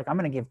 where it's like, I'm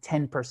going to give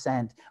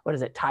 10%, what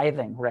is it,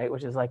 tithing, right?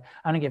 Which is like,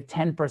 I'm going to give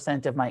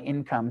 10% of my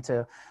income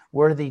to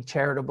worthy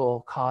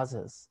charitable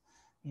causes,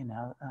 you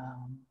know,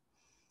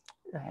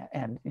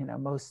 and, you know,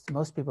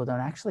 most people don't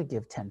actually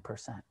give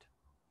 10%.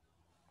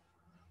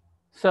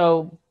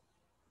 So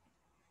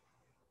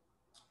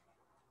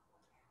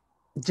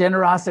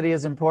generosity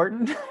is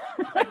important.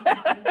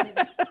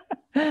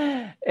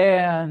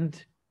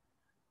 And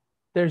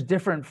there's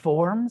different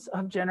forms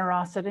of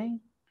generosity.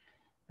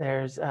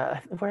 There's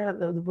where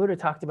the Buddha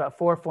talked about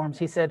 4 forms.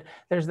 He said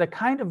there's the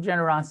kind of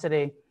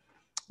generosity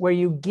where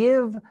you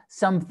give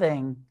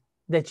something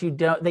that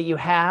you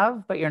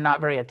have, but you're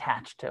not very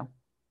attached to.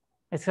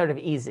 It's sort of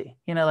easy,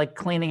 you know, like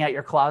cleaning out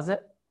your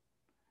closet.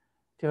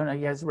 You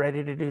guys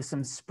ready to do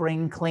some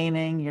spring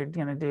cleaning? You're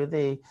going to do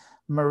the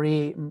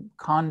Marie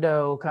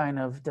Kondo kind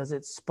of, does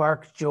it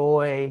spark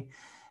joy?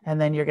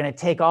 And then you're going to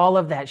take all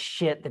of that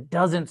shit that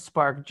doesn't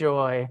spark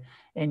joy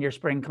in your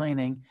spring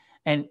cleaning.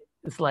 And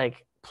it's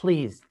like,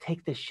 please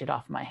take this shit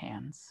off my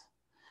hands.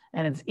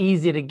 And it's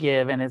easy to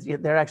give, and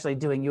they're actually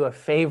doing you a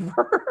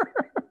favor,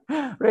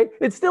 right?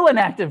 It's still an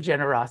act of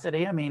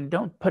generosity. I mean,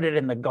 don't put it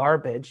in the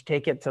garbage.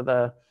 Take it to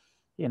the,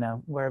 you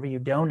know, wherever you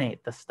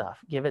donate the stuff,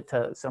 give it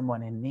to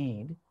someone in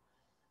need.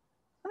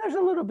 And there's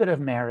a little bit of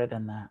merit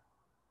in that.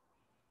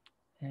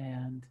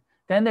 And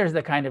then there's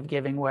the kind of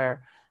giving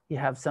where you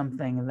have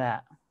something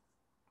that,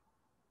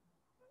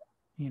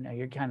 you know,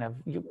 you're kind of,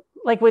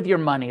 like with your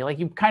money, like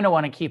you kind of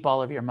want to keep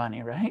all of your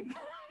money, right?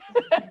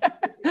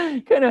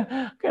 I kind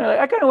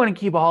of want to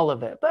keep all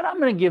of it, but I'm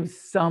going to give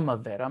some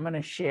of it. I'm going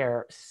to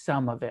share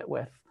some of it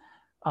with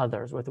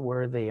others, with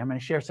worthy. I'm going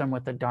to share some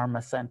with the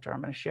Dharma Center.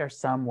 I'm going to share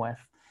some with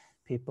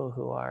people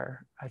who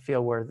are, I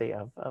feel, worthy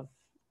of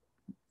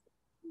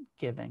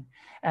giving.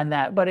 And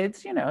that, but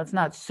it's, you know, it's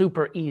not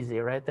super easy,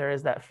 right? There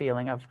is that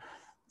feeling of,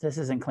 this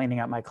isn't cleaning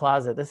out my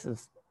closet. This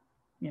is,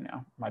 you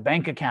know, my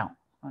bank account.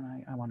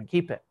 I want to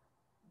keep it.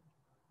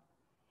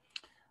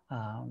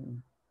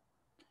 And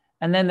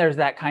then there's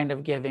that kind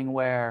of giving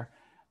where,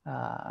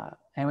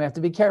 and we have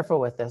to be careful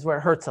with this, where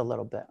it hurts a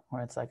little bit,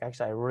 where it's like,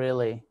 actually, I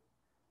really,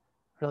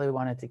 really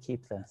wanted to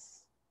keep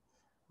this,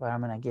 but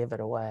I'm going to give it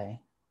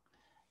away.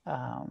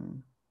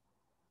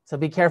 So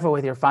be careful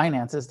with your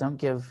finances. Don't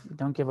give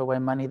away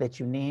money that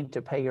you need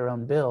to pay your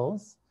own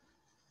bills.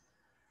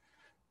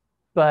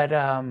 But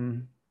I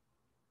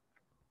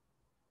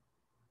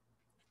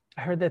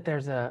heard that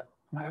there's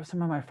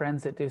some of my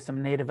friends that do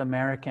some Native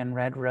American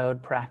Red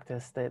Road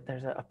practice, that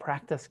there's a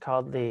practice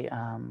called the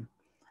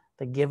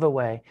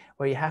giveaway,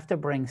 where you have to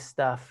bring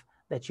stuff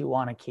that you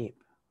want to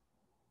keep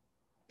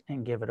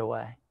and give it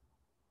away.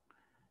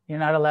 You're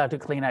not allowed to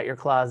clean out your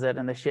closet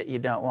and the shit you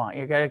don't want.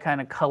 You're going to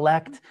kind of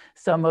collect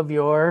some of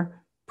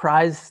your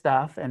prized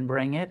stuff and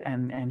bring it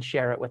and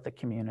share it with the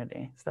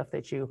community, stuff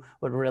that you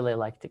would really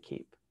like to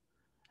keep.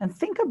 And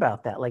think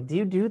about that. Like, do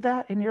you do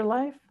that in your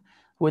life?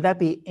 Would that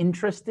be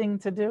interesting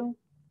to do?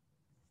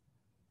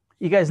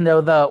 You guys know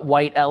the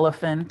white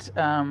elephant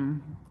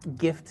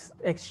gift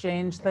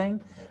exchange thing,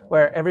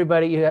 where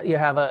everybody, you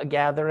have a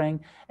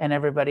gathering and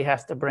everybody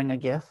has to bring a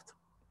gift.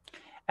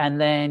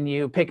 And then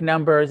you pick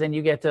numbers and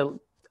you get to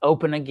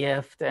open a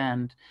gift,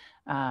 and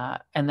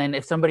then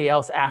if somebody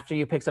else after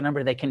you picks a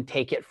number, they can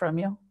take it from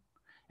you.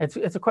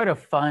 It's quite a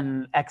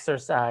fun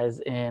exercise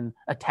in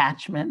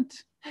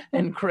attachment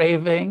and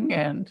craving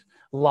and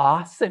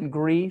loss and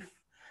grief,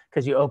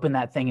 because you open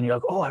that thing and you're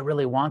like, oh, I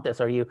really want this.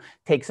 Or you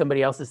take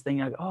somebody else's thing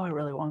and you're like, oh, I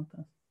really want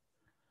this.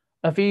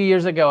 A few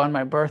years ago on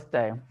my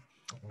birthday,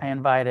 I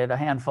invited a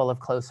handful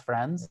of close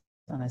friends,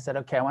 and I said,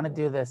 okay, I want to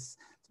do this.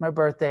 It's my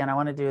birthday and I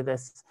want to do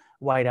this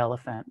white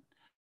elephant.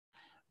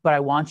 But I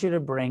want you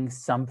to bring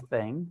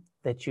something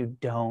that you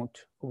don't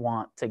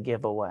want to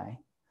give away,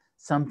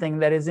 something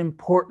that is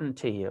important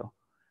to you.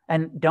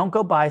 And don't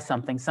go buy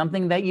something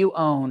that you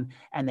own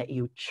and that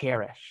you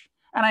cherish.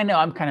 And I know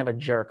I'm kind of a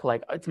jerk,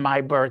 like, it's my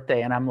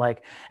birthday, and I'm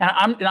like, and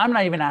I'm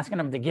not even asking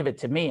them to give it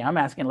to me. I'm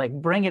asking, like,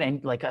 bring it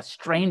in, like a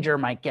stranger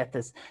might get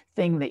this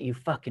thing that you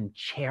fucking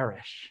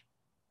cherish.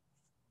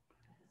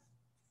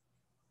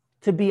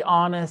 To be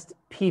honest,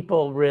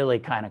 people really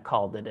kind of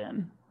called it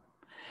in.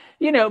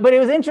 You know, but it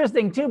was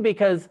interesting too,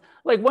 because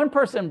like one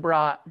person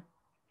brought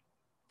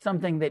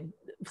something that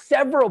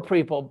several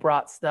people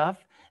brought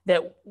stuff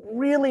that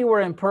really were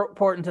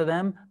important to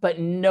them, but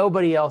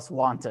nobody else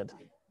wanted.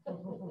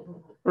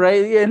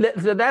 Right? And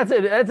so that's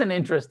an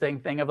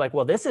interesting thing of like,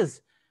 well, this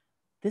is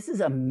a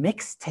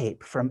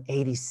mixtape from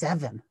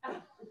 '87.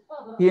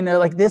 You know,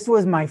 like this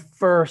was my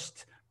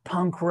first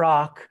punk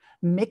rock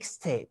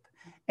mixtape,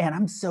 and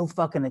I'm so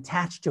fucking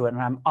attached to it,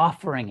 and I'm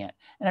offering it.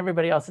 And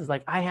everybody else is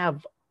like, I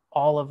have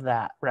all of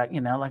that, right?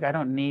 You know, like I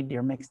don't need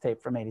your mixtape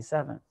from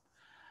 '87.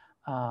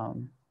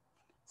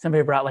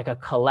 Somebody brought like a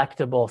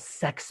collectible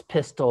Sex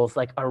Pistols,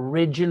 like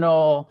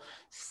original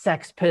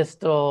Sex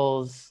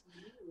Pistols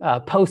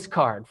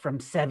postcard from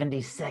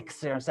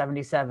 '76 or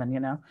 '77, you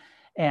know?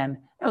 And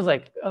I was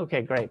like,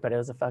 okay, great, but it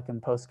was a fucking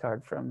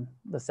postcard from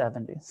the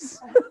 '70s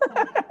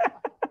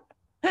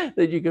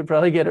that you could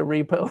probably get a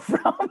repo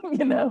from,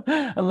 you know,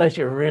 unless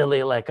you're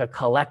really like a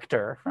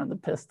collector from the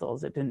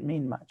Pistols. It didn't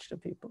mean much to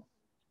people.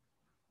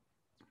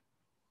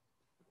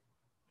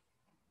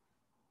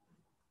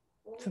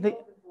 So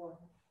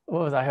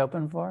what was I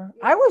hoping for?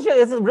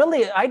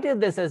 I did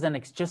this as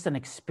just an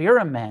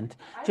experiment,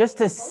 just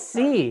to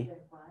see.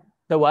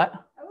 The what?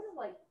 I would have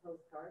liked the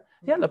postcard.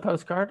 Yeah, the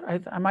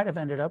postcard. I might have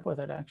ended up with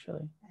it,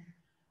 actually.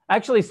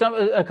 Actually,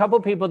 a couple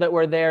people that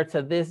were there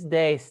to this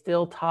day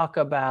still talk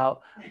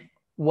about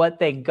what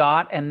they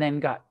got and then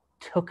got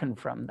taken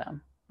from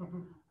them,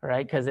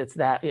 right? Because it's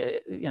that,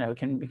 you know, it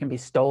can be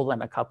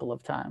stolen a couple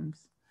of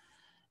times.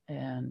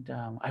 And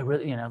I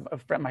really, you know,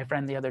 my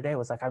friend the other day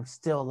was like, I'm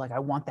still like, I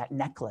want that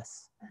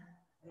necklace.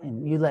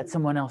 And you let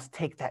someone else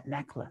take that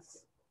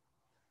necklace.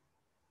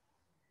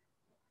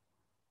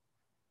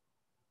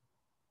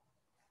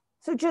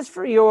 So just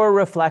for your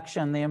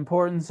reflection, the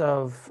importance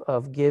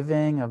of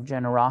giving, of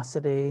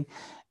generosity,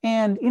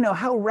 and, you know,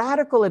 how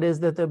radical it is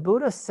that the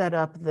Buddha set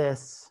up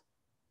this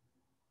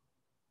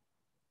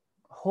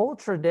whole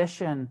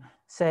tradition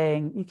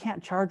saying, you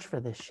can't charge for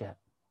this shit.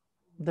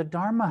 The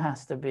Dharma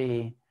has to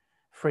be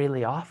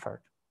freely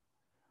offered.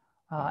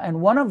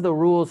 And one of the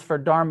rules for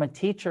Dharma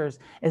teachers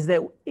is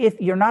that if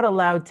you're not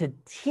allowed to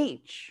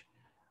teach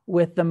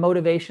with the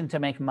motivation to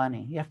make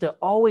money, you have to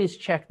always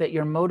check that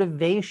your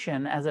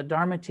motivation as a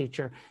Dharma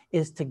teacher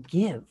is to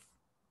give.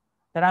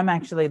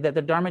 That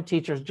the Dharma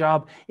teacher's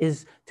job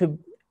is to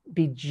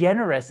be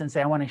generous and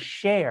say, I want to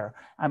share.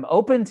 I'm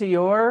open to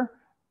your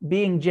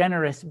being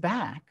generous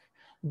back.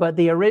 But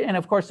and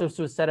of course, this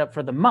was set up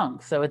for the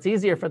monks. So it's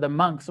easier for the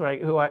monks,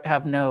 right, who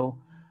have no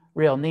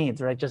real needs,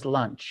 right? Just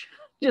lunch.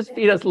 Just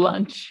feed us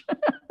lunch.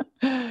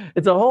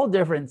 It's a whole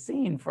different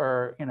scene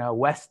for, you know,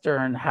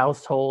 Western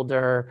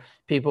householder,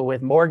 people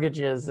with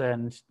mortgages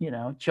and, you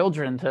know,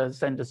 children to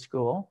send to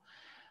school.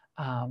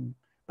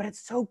 But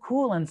it's so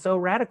cool and so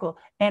radical.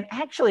 And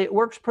actually it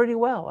works pretty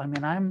well. I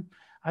mean,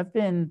 I've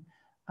been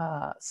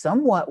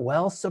somewhat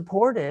well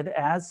supported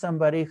as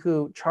somebody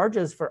who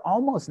charges for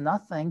almost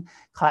nothing,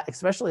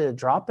 especially the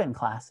drop-in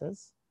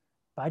classes,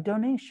 by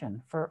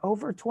donation for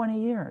over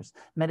 20 years.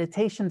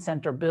 Meditation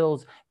center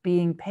bills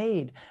being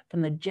paid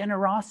from the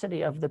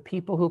generosity of the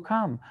people who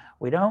come.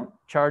 We don't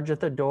charge at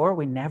the door.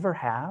 We never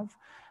have.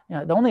 You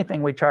know, the only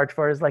thing we charge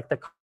for is like the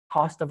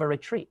cost of a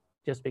retreat,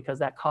 just because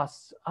that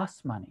costs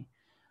us money.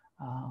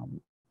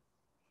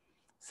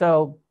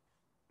 So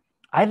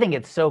I think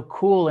it's so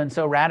cool and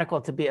so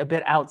radical to be a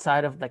bit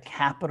outside of the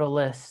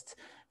capitalist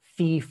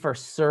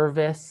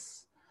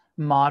fee-for-service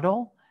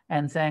model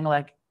and saying,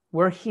 like,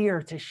 we're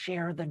here to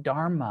share the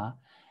Dharma.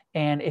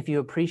 And if you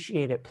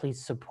appreciate it,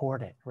 please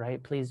support it,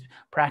 right? Please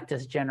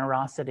practice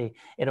generosity.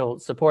 It'll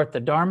support the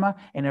Dharma,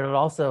 and it'll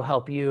also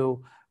help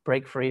you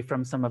break free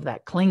from some of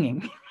that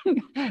clinging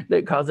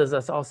that causes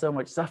us all so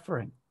much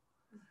suffering.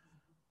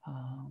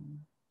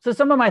 So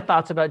some of my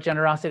thoughts about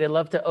generosity, I'd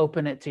love to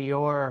open it to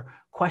your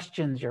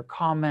questions, your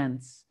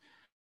comments.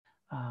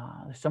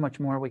 There's so much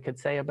more we could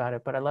say about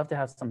it, but I'd love to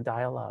have some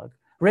dialogue.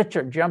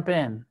 Richard, jump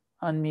in,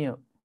 unmute.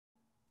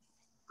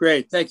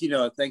 Great. Thank you,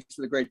 Noah. Thanks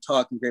for the great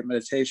talk and great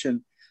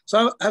meditation.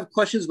 So I have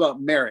questions about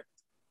merit.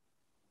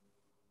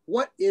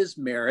 What is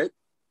merit?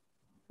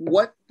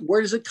 Where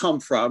does it come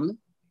from?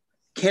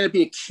 Can it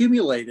be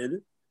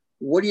accumulated?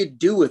 What do you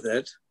do with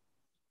it?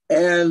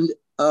 And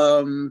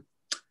I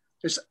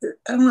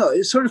don't know,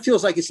 it sort of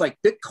feels like it's like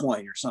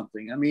Bitcoin or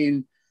something. I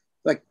mean,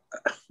 like,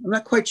 I'm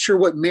not quite sure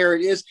what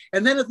merit is.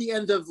 And then at the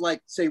end of,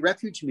 like, say,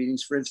 refuge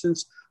meetings, for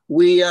instance,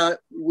 we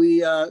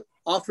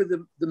offer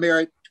the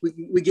merit,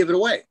 we give it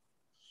away.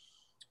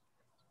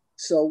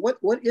 So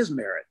what is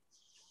merit?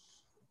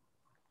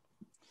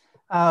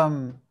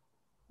 Do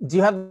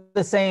you have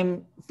the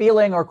same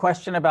feeling or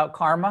question about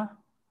karma?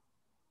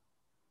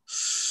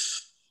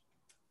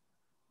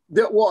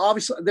 Well,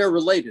 obviously they're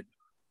related.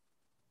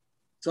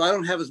 So I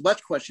don't have as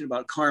much question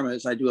about karma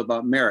as I do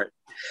about merit.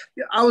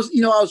 I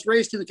was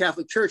raised in the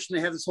Catholic Church, and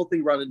they have this whole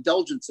thing around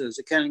indulgences.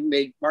 It kind of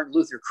made Martin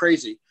Luther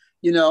crazy,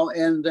 and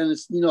then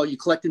it's, you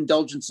collect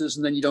indulgences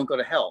and then you don't go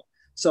to hell.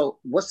 So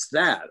what's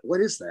that?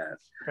 What is that?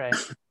 Right.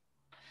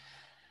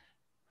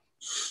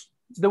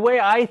 The way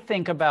I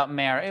think about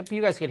merit,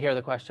 you guys could hear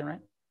the question,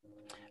 right?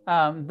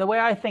 The way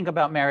I think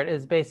about merit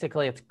is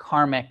basically it's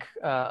karmic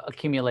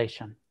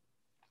accumulation.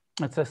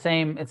 It's the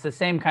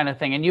same kind of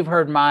thing. And you've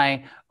heard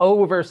my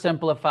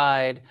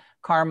oversimplified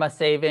karma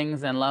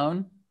savings and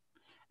loan,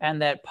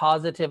 and that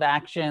positive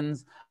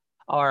actions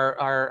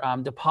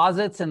are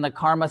deposits in the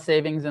karma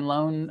savings and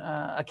loan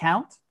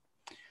account.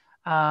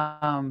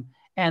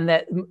 And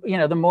that,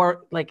 the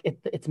more like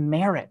it's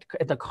merit,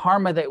 the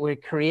karma that we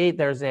create,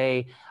 there's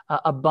a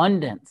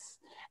abundance,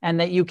 and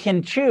that you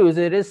can choose.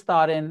 It is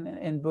thought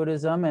in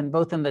Buddhism, and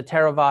both in the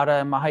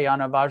Theravada and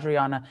Mahayana,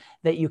 Vajrayana,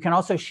 that you can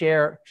also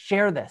share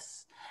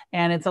this.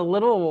 And it's a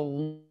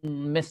little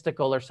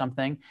mystical or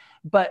something,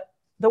 but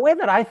the way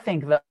that I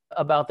think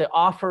about the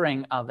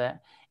offering of it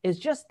is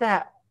just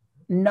that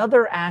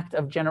another act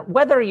of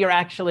whether you're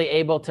actually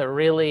able to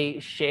really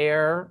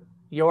share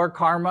your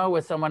karma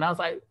with someone else.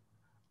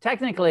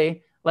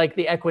 Technically, like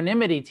the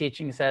equanimity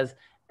teaching says,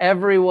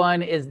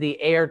 everyone is the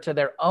heir to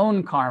their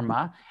own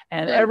karma,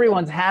 and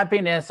everyone's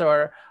happiness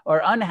or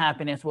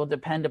unhappiness will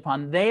depend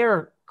upon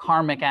their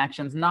karmic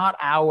actions, not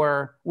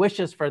our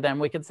wishes for them.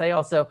 We could say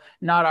also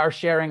not our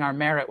sharing our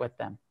merit with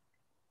them.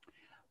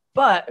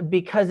 But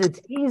because it's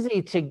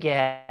easy to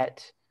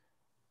get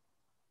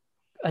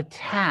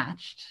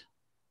attached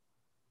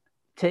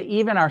to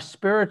even our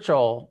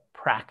spiritual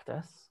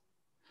practice,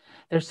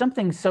 there's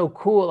something so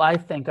cool, I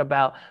think,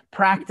 about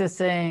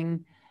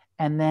practicing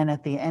and then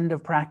at the end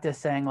of practice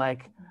saying,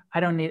 like,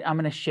 I'm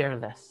going to share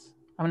this.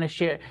 I'm going to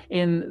share.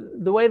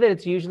 In the way that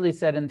it's usually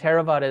said in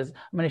Theravada is,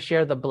 I'm going to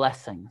share the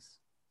blessings.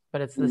 But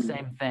it's the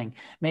same thing.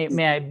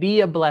 May I be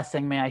a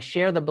blessing. May I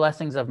share the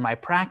blessings of my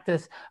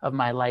practice, of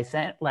my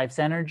life's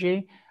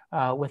energy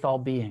with all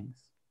beings.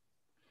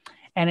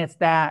 And it's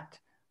that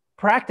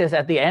practice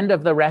at the end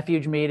of the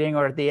refuge meeting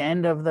or at the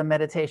end of the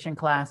meditation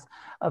class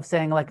of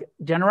saying, like,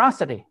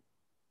 generosity.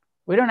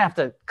 We don't have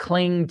to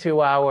cling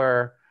to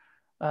our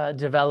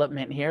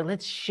development here.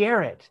 Let's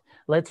share it.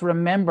 Let's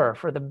remember,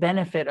 for the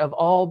benefit of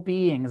all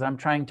beings, I'm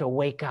trying to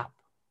wake up.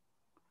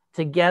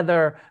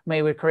 Together,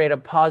 may we create a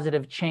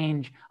positive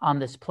change on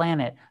this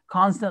planet,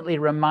 constantly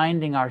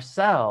reminding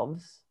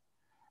ourselves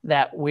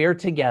that we're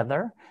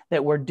together,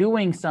 that we're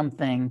doing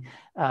something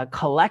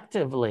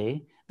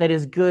collectively that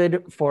is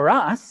good for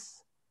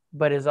us,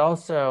 but is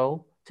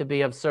also to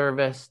be of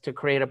service to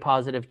create a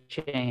positive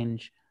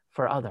change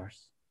for others.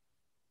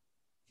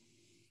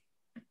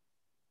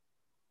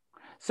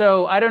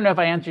 So I don't know if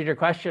I answered your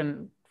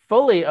question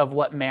fully of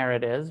what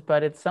merit is,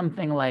 but it's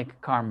something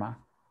like karma.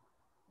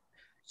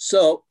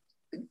 So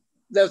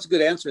that's a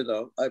good answer,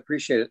 though. I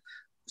appreciate it.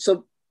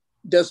 So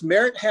does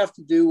merit have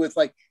to do with,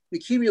 like, the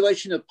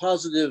accumulation of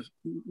positive,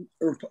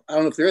 or I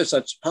don't know if there is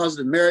such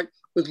positive merit,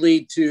 would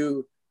lead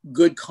to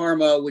good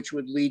karma, which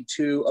would lead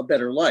to a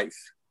better life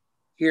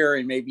here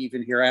and maybe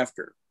even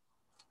hereafter?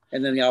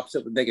 And then the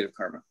opposite with negative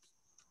karma.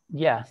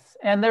 Yes.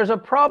 And there's a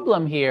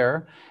problem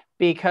here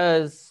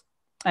because,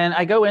 and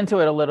I go into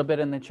it a little bit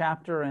in the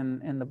chapter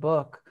in the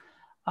book,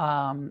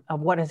 of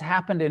what has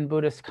happened in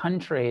Buddhist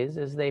countries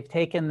is they've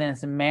taken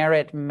this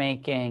merit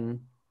making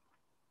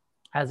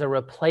as a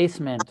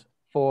replacement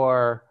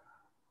for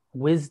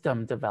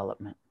wisdom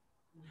development.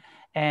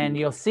 And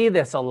you'll see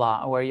this a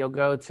lot where you'll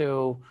go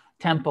to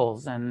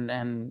temples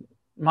and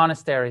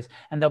monasteries,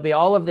 and there'll be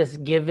all of this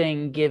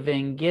giving,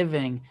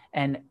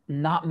 and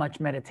not much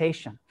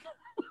meditation.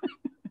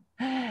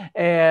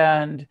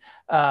 And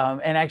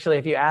actually,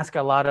 if you ask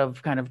a lot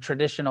of kind of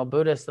traditional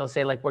Buddhists, they'll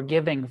say, like, we're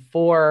giving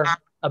for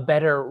a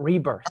better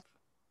rebirth.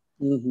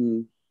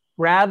 Mm-hmm.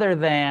 Rather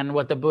than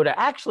what the Buddha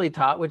actually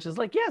taught, which is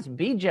like, yes,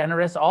 be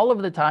generous all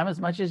of the time as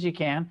much as you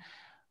can,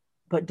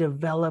 but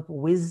develop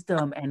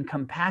wisdom and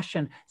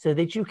compassion so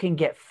that you can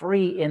get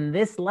free in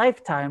this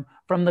lifetime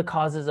from the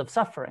causes of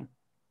suffering.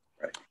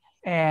 Right.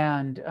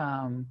 And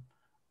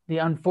the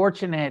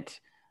unfortunate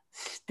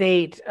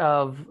state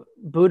of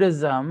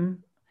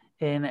Buddhism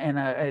in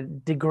a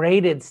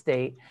degraded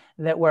state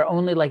that where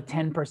only like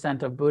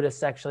 10% of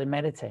Buddhists actually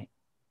meditate.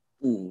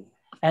 Mm.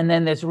 And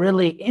then this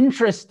really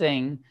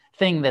interesting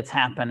thing that's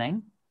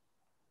happening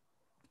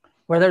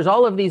where there's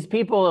all of these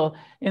people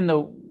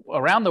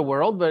around the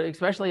world, but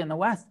especially in the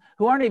West,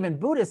 who aren't even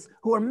Buddhists,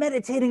 who are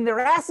meditating their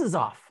asses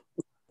off,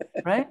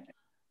 right?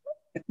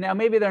 Now,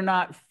 maybe they're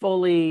not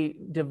fully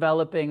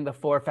developing the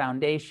 4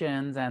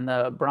 foundations and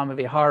the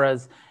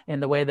Brahmaviharas in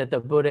the way that the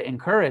Buddha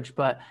encouraged,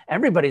 but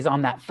everybody's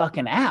on that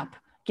fucking app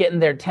getting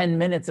their 10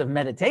 minutes of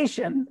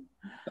meditation,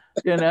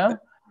 you know,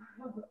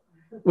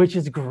 which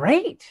is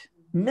great.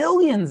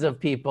 Millions of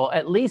people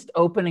at least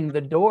opening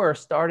the door,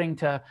 starting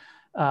to,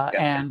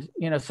 and,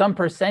 you know, some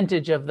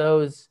percentage of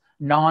those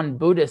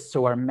non-Buddhists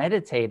who are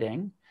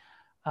meditating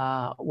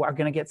are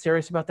going to get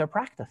serious about their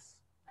practice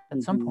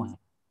at some point,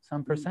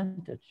 some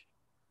percentage.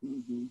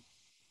 Mm-hmm.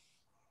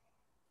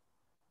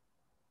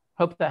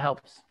 Hope that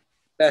helps.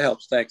 That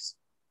helps. Thanks.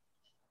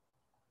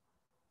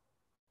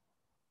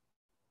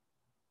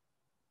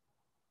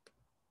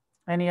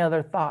 Any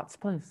other thoughts,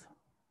 please?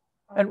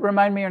 And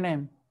remind me your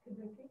name.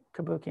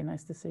 Kabuki,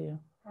 nice to see you.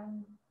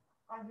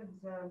 I've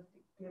observed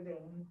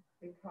giving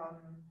become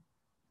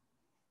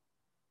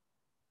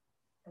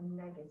a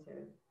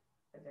negative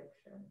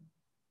addiction,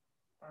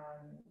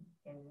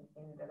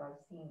 in that I've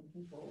seen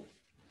people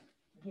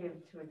give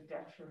to a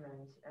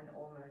detriment and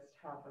almost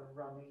have a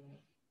running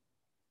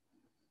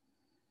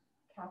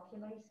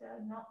calculator,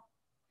 not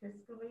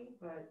fiscally,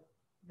 but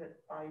that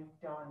I've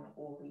done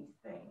all these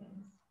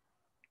things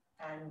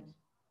and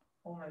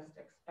almost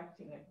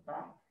expecting it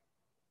back.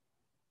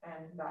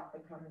 And that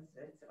becomes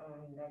its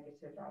own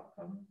negative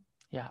outcome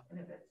in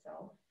of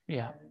itself.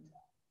 Yeah.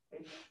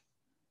 And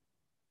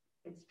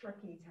it's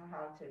tricky to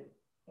how to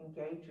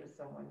engage with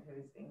someone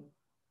who's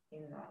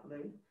in that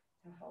loop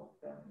to help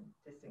them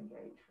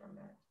disengage from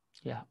it.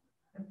 Yeah.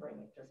 And bring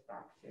it just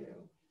back to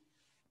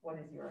what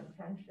is your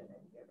intention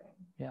in giving.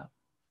 Yeah.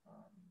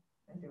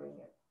 And doing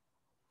it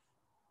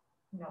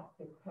not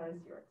because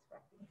you're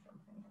expecting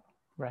something else.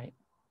 Right.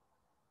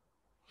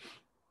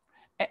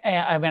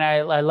 I mean,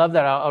 I love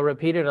that. I'll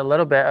repeat it a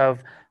little bit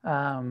of,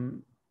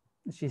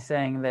 she's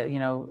saying that, you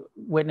know,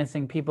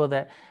 witnessing people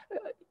that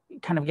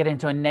kind of get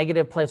into a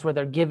negative place where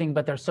they're giving,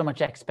 but there's so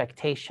much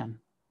expectation.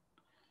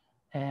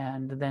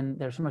 And then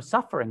there's so much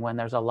suffering when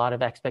there's a lot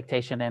of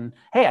expectation and,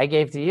 hey, I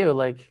gave to you,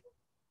 like,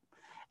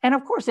 and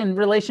of course in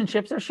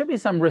relationships, there should be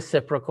some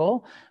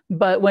reciprocal,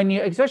 but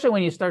especially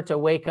when you start to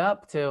wake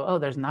up to, oh,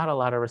 there's not a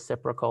lot of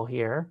reciprocal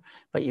here,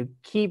 but you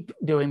keep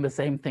doing the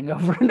same thing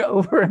over and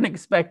over and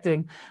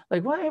expecting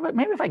like, well,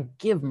 maybe if I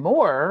give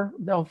more,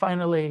 they'll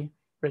finally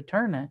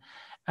return it.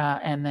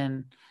 And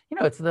then, you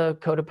know, it's the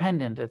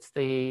codependent, it's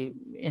the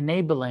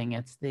enabling,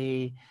 it's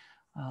the,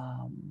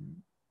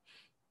 and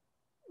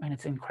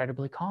it's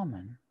incredibly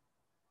common.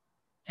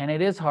 And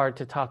it is hard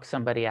to talk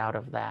somebody out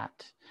of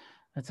that.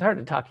 It's hard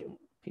to talk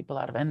people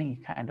out of any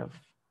kind of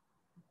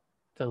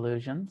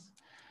delusions.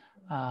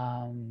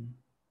 But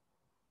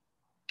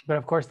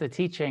of course, the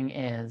teaching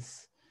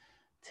is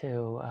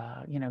to,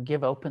 you know,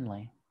 give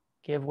openly,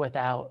 give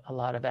without a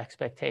lot of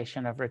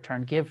expectation of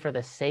return, give for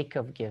the sake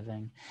of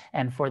giving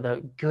and for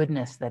the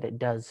goodness that it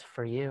does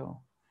for you.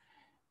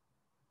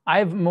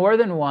 I've more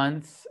than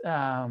once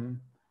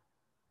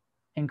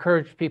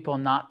encouraged people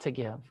not to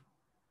give.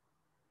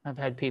 I've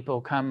had people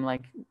come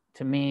like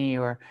to me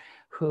or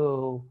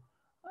who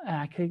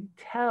I could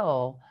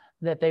tell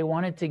that they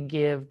wanted to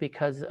give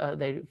because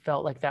they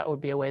felt like that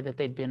would be a way that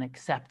they'd been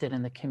accepted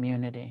in the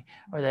community,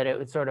 or that it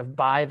would sort of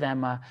buy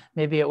them,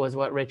 maybe it was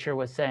what Richard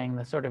was saying,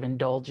 the sort of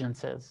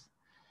indulgences.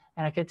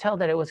 And I could tell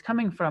that it was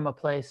coming from a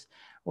place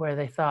where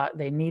they thought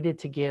they needed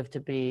to give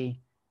to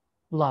be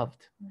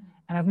loved.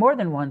 And I've more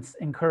than once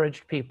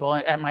encouraged people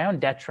at my own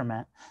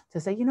detriment to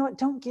say, you know what,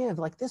 don't give.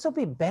 Like, this will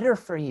be better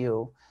for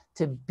you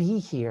to be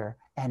here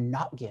and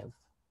not give.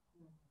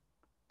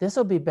 This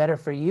will be better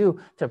for you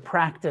to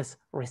practice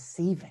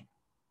receiving.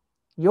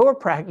 You're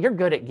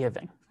good at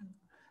giving.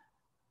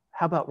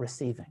 How about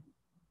receiving?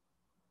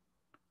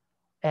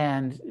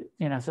 And,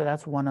 so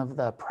that's one of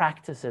the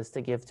practices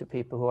to give to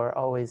people who are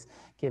always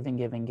giving,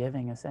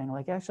 is saying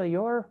like, actually,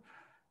 your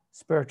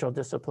spiritual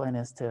discipline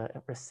is to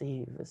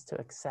receive, is to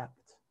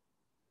accept.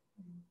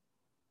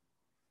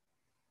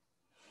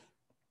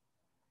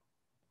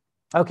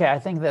 Okay, I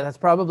think that's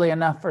probably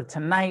enough for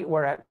tonight.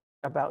 We're at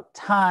about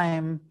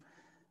time.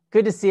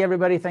 Good to see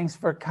everybody. Thanks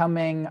for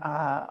coming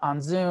on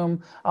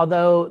Zoom.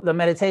 Although the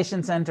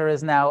meditation center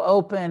is now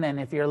open, and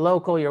if you're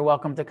local, you're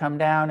welcome to come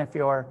down. If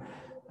you're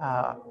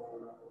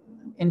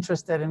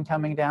interested in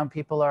coming down,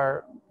 people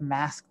are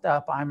masked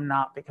up. I'm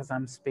not, because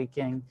I'm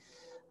speaking.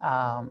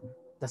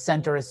 The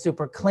center is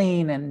super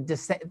clean and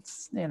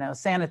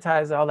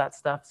sanitized, all that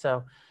stuff.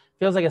 So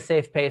feels like a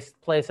safe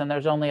place. And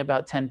there's only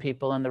about 10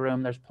 people in the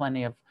room. There's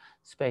plenty of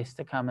space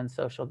to come and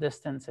social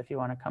distance if you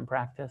want to come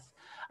practice.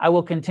 I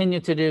will continue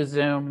to do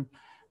Zoom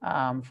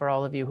for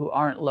all of you who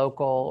aren't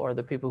local, or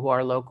the people who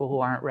are local who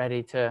aren't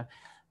ready to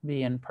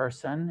be in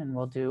person. And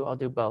I'll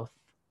do both,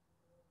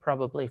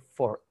 probably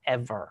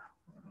forever,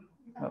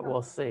 but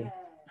we'll see.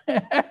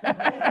 But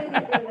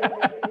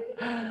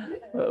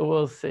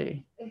we'll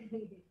see.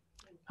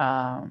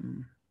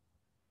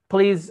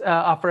 Please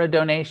offer a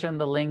donation.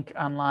 The link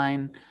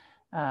online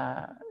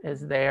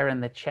is there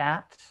in the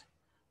chat.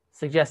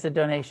 Suggested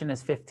donation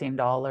is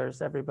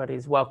 $15.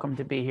 Everybody's welcome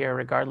to be here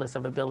regardless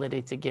of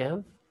ability to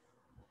give.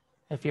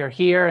 If you're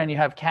here and you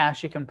have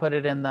cash, you can put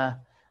it in the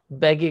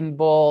begging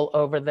bowl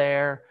over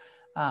there.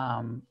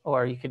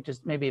 Or you could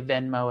just maybe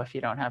Venmo if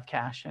you don't have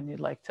cash and you'd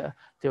like to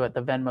do it.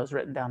 The Venmo's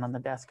written down on the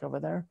desk over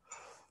there.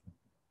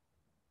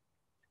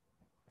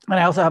 And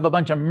I also have a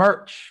bunch of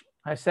merch.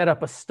 I set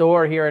up a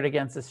store here at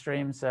Against the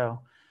Stream, so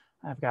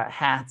I've got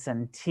hats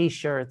and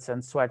t-shirts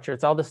and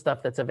sweatshirts, all the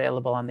stuff that's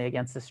available on the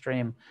Against the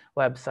Stream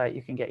website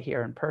you can get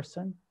here in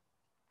person.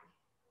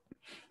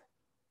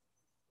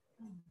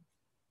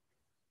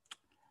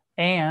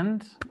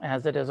 And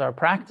as it is our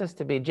practice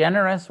to be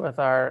generous with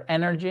our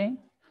energy,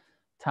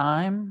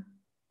 time,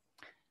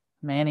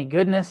 may any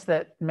goodness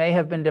that may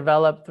have been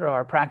developed through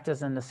our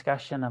practice and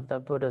discussion of the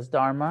Buddha's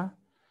Dharma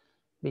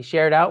be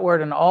shared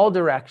outward in all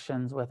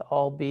directions with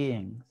all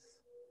beings.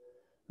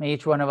 May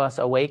each one of us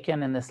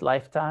awaken in this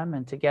lifetime,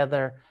 and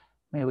together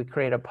may we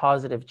create a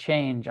positive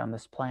change on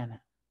this planet.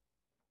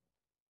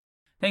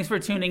 Thanks for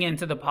tuning in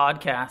to the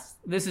podcast.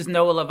 This is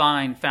Noah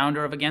Levine,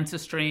 founder of Against the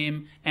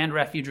Stream and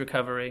Refuge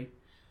Recovery.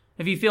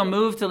 If you feel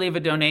moved to leave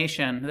a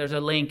donation, there's a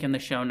link in the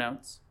show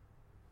notes.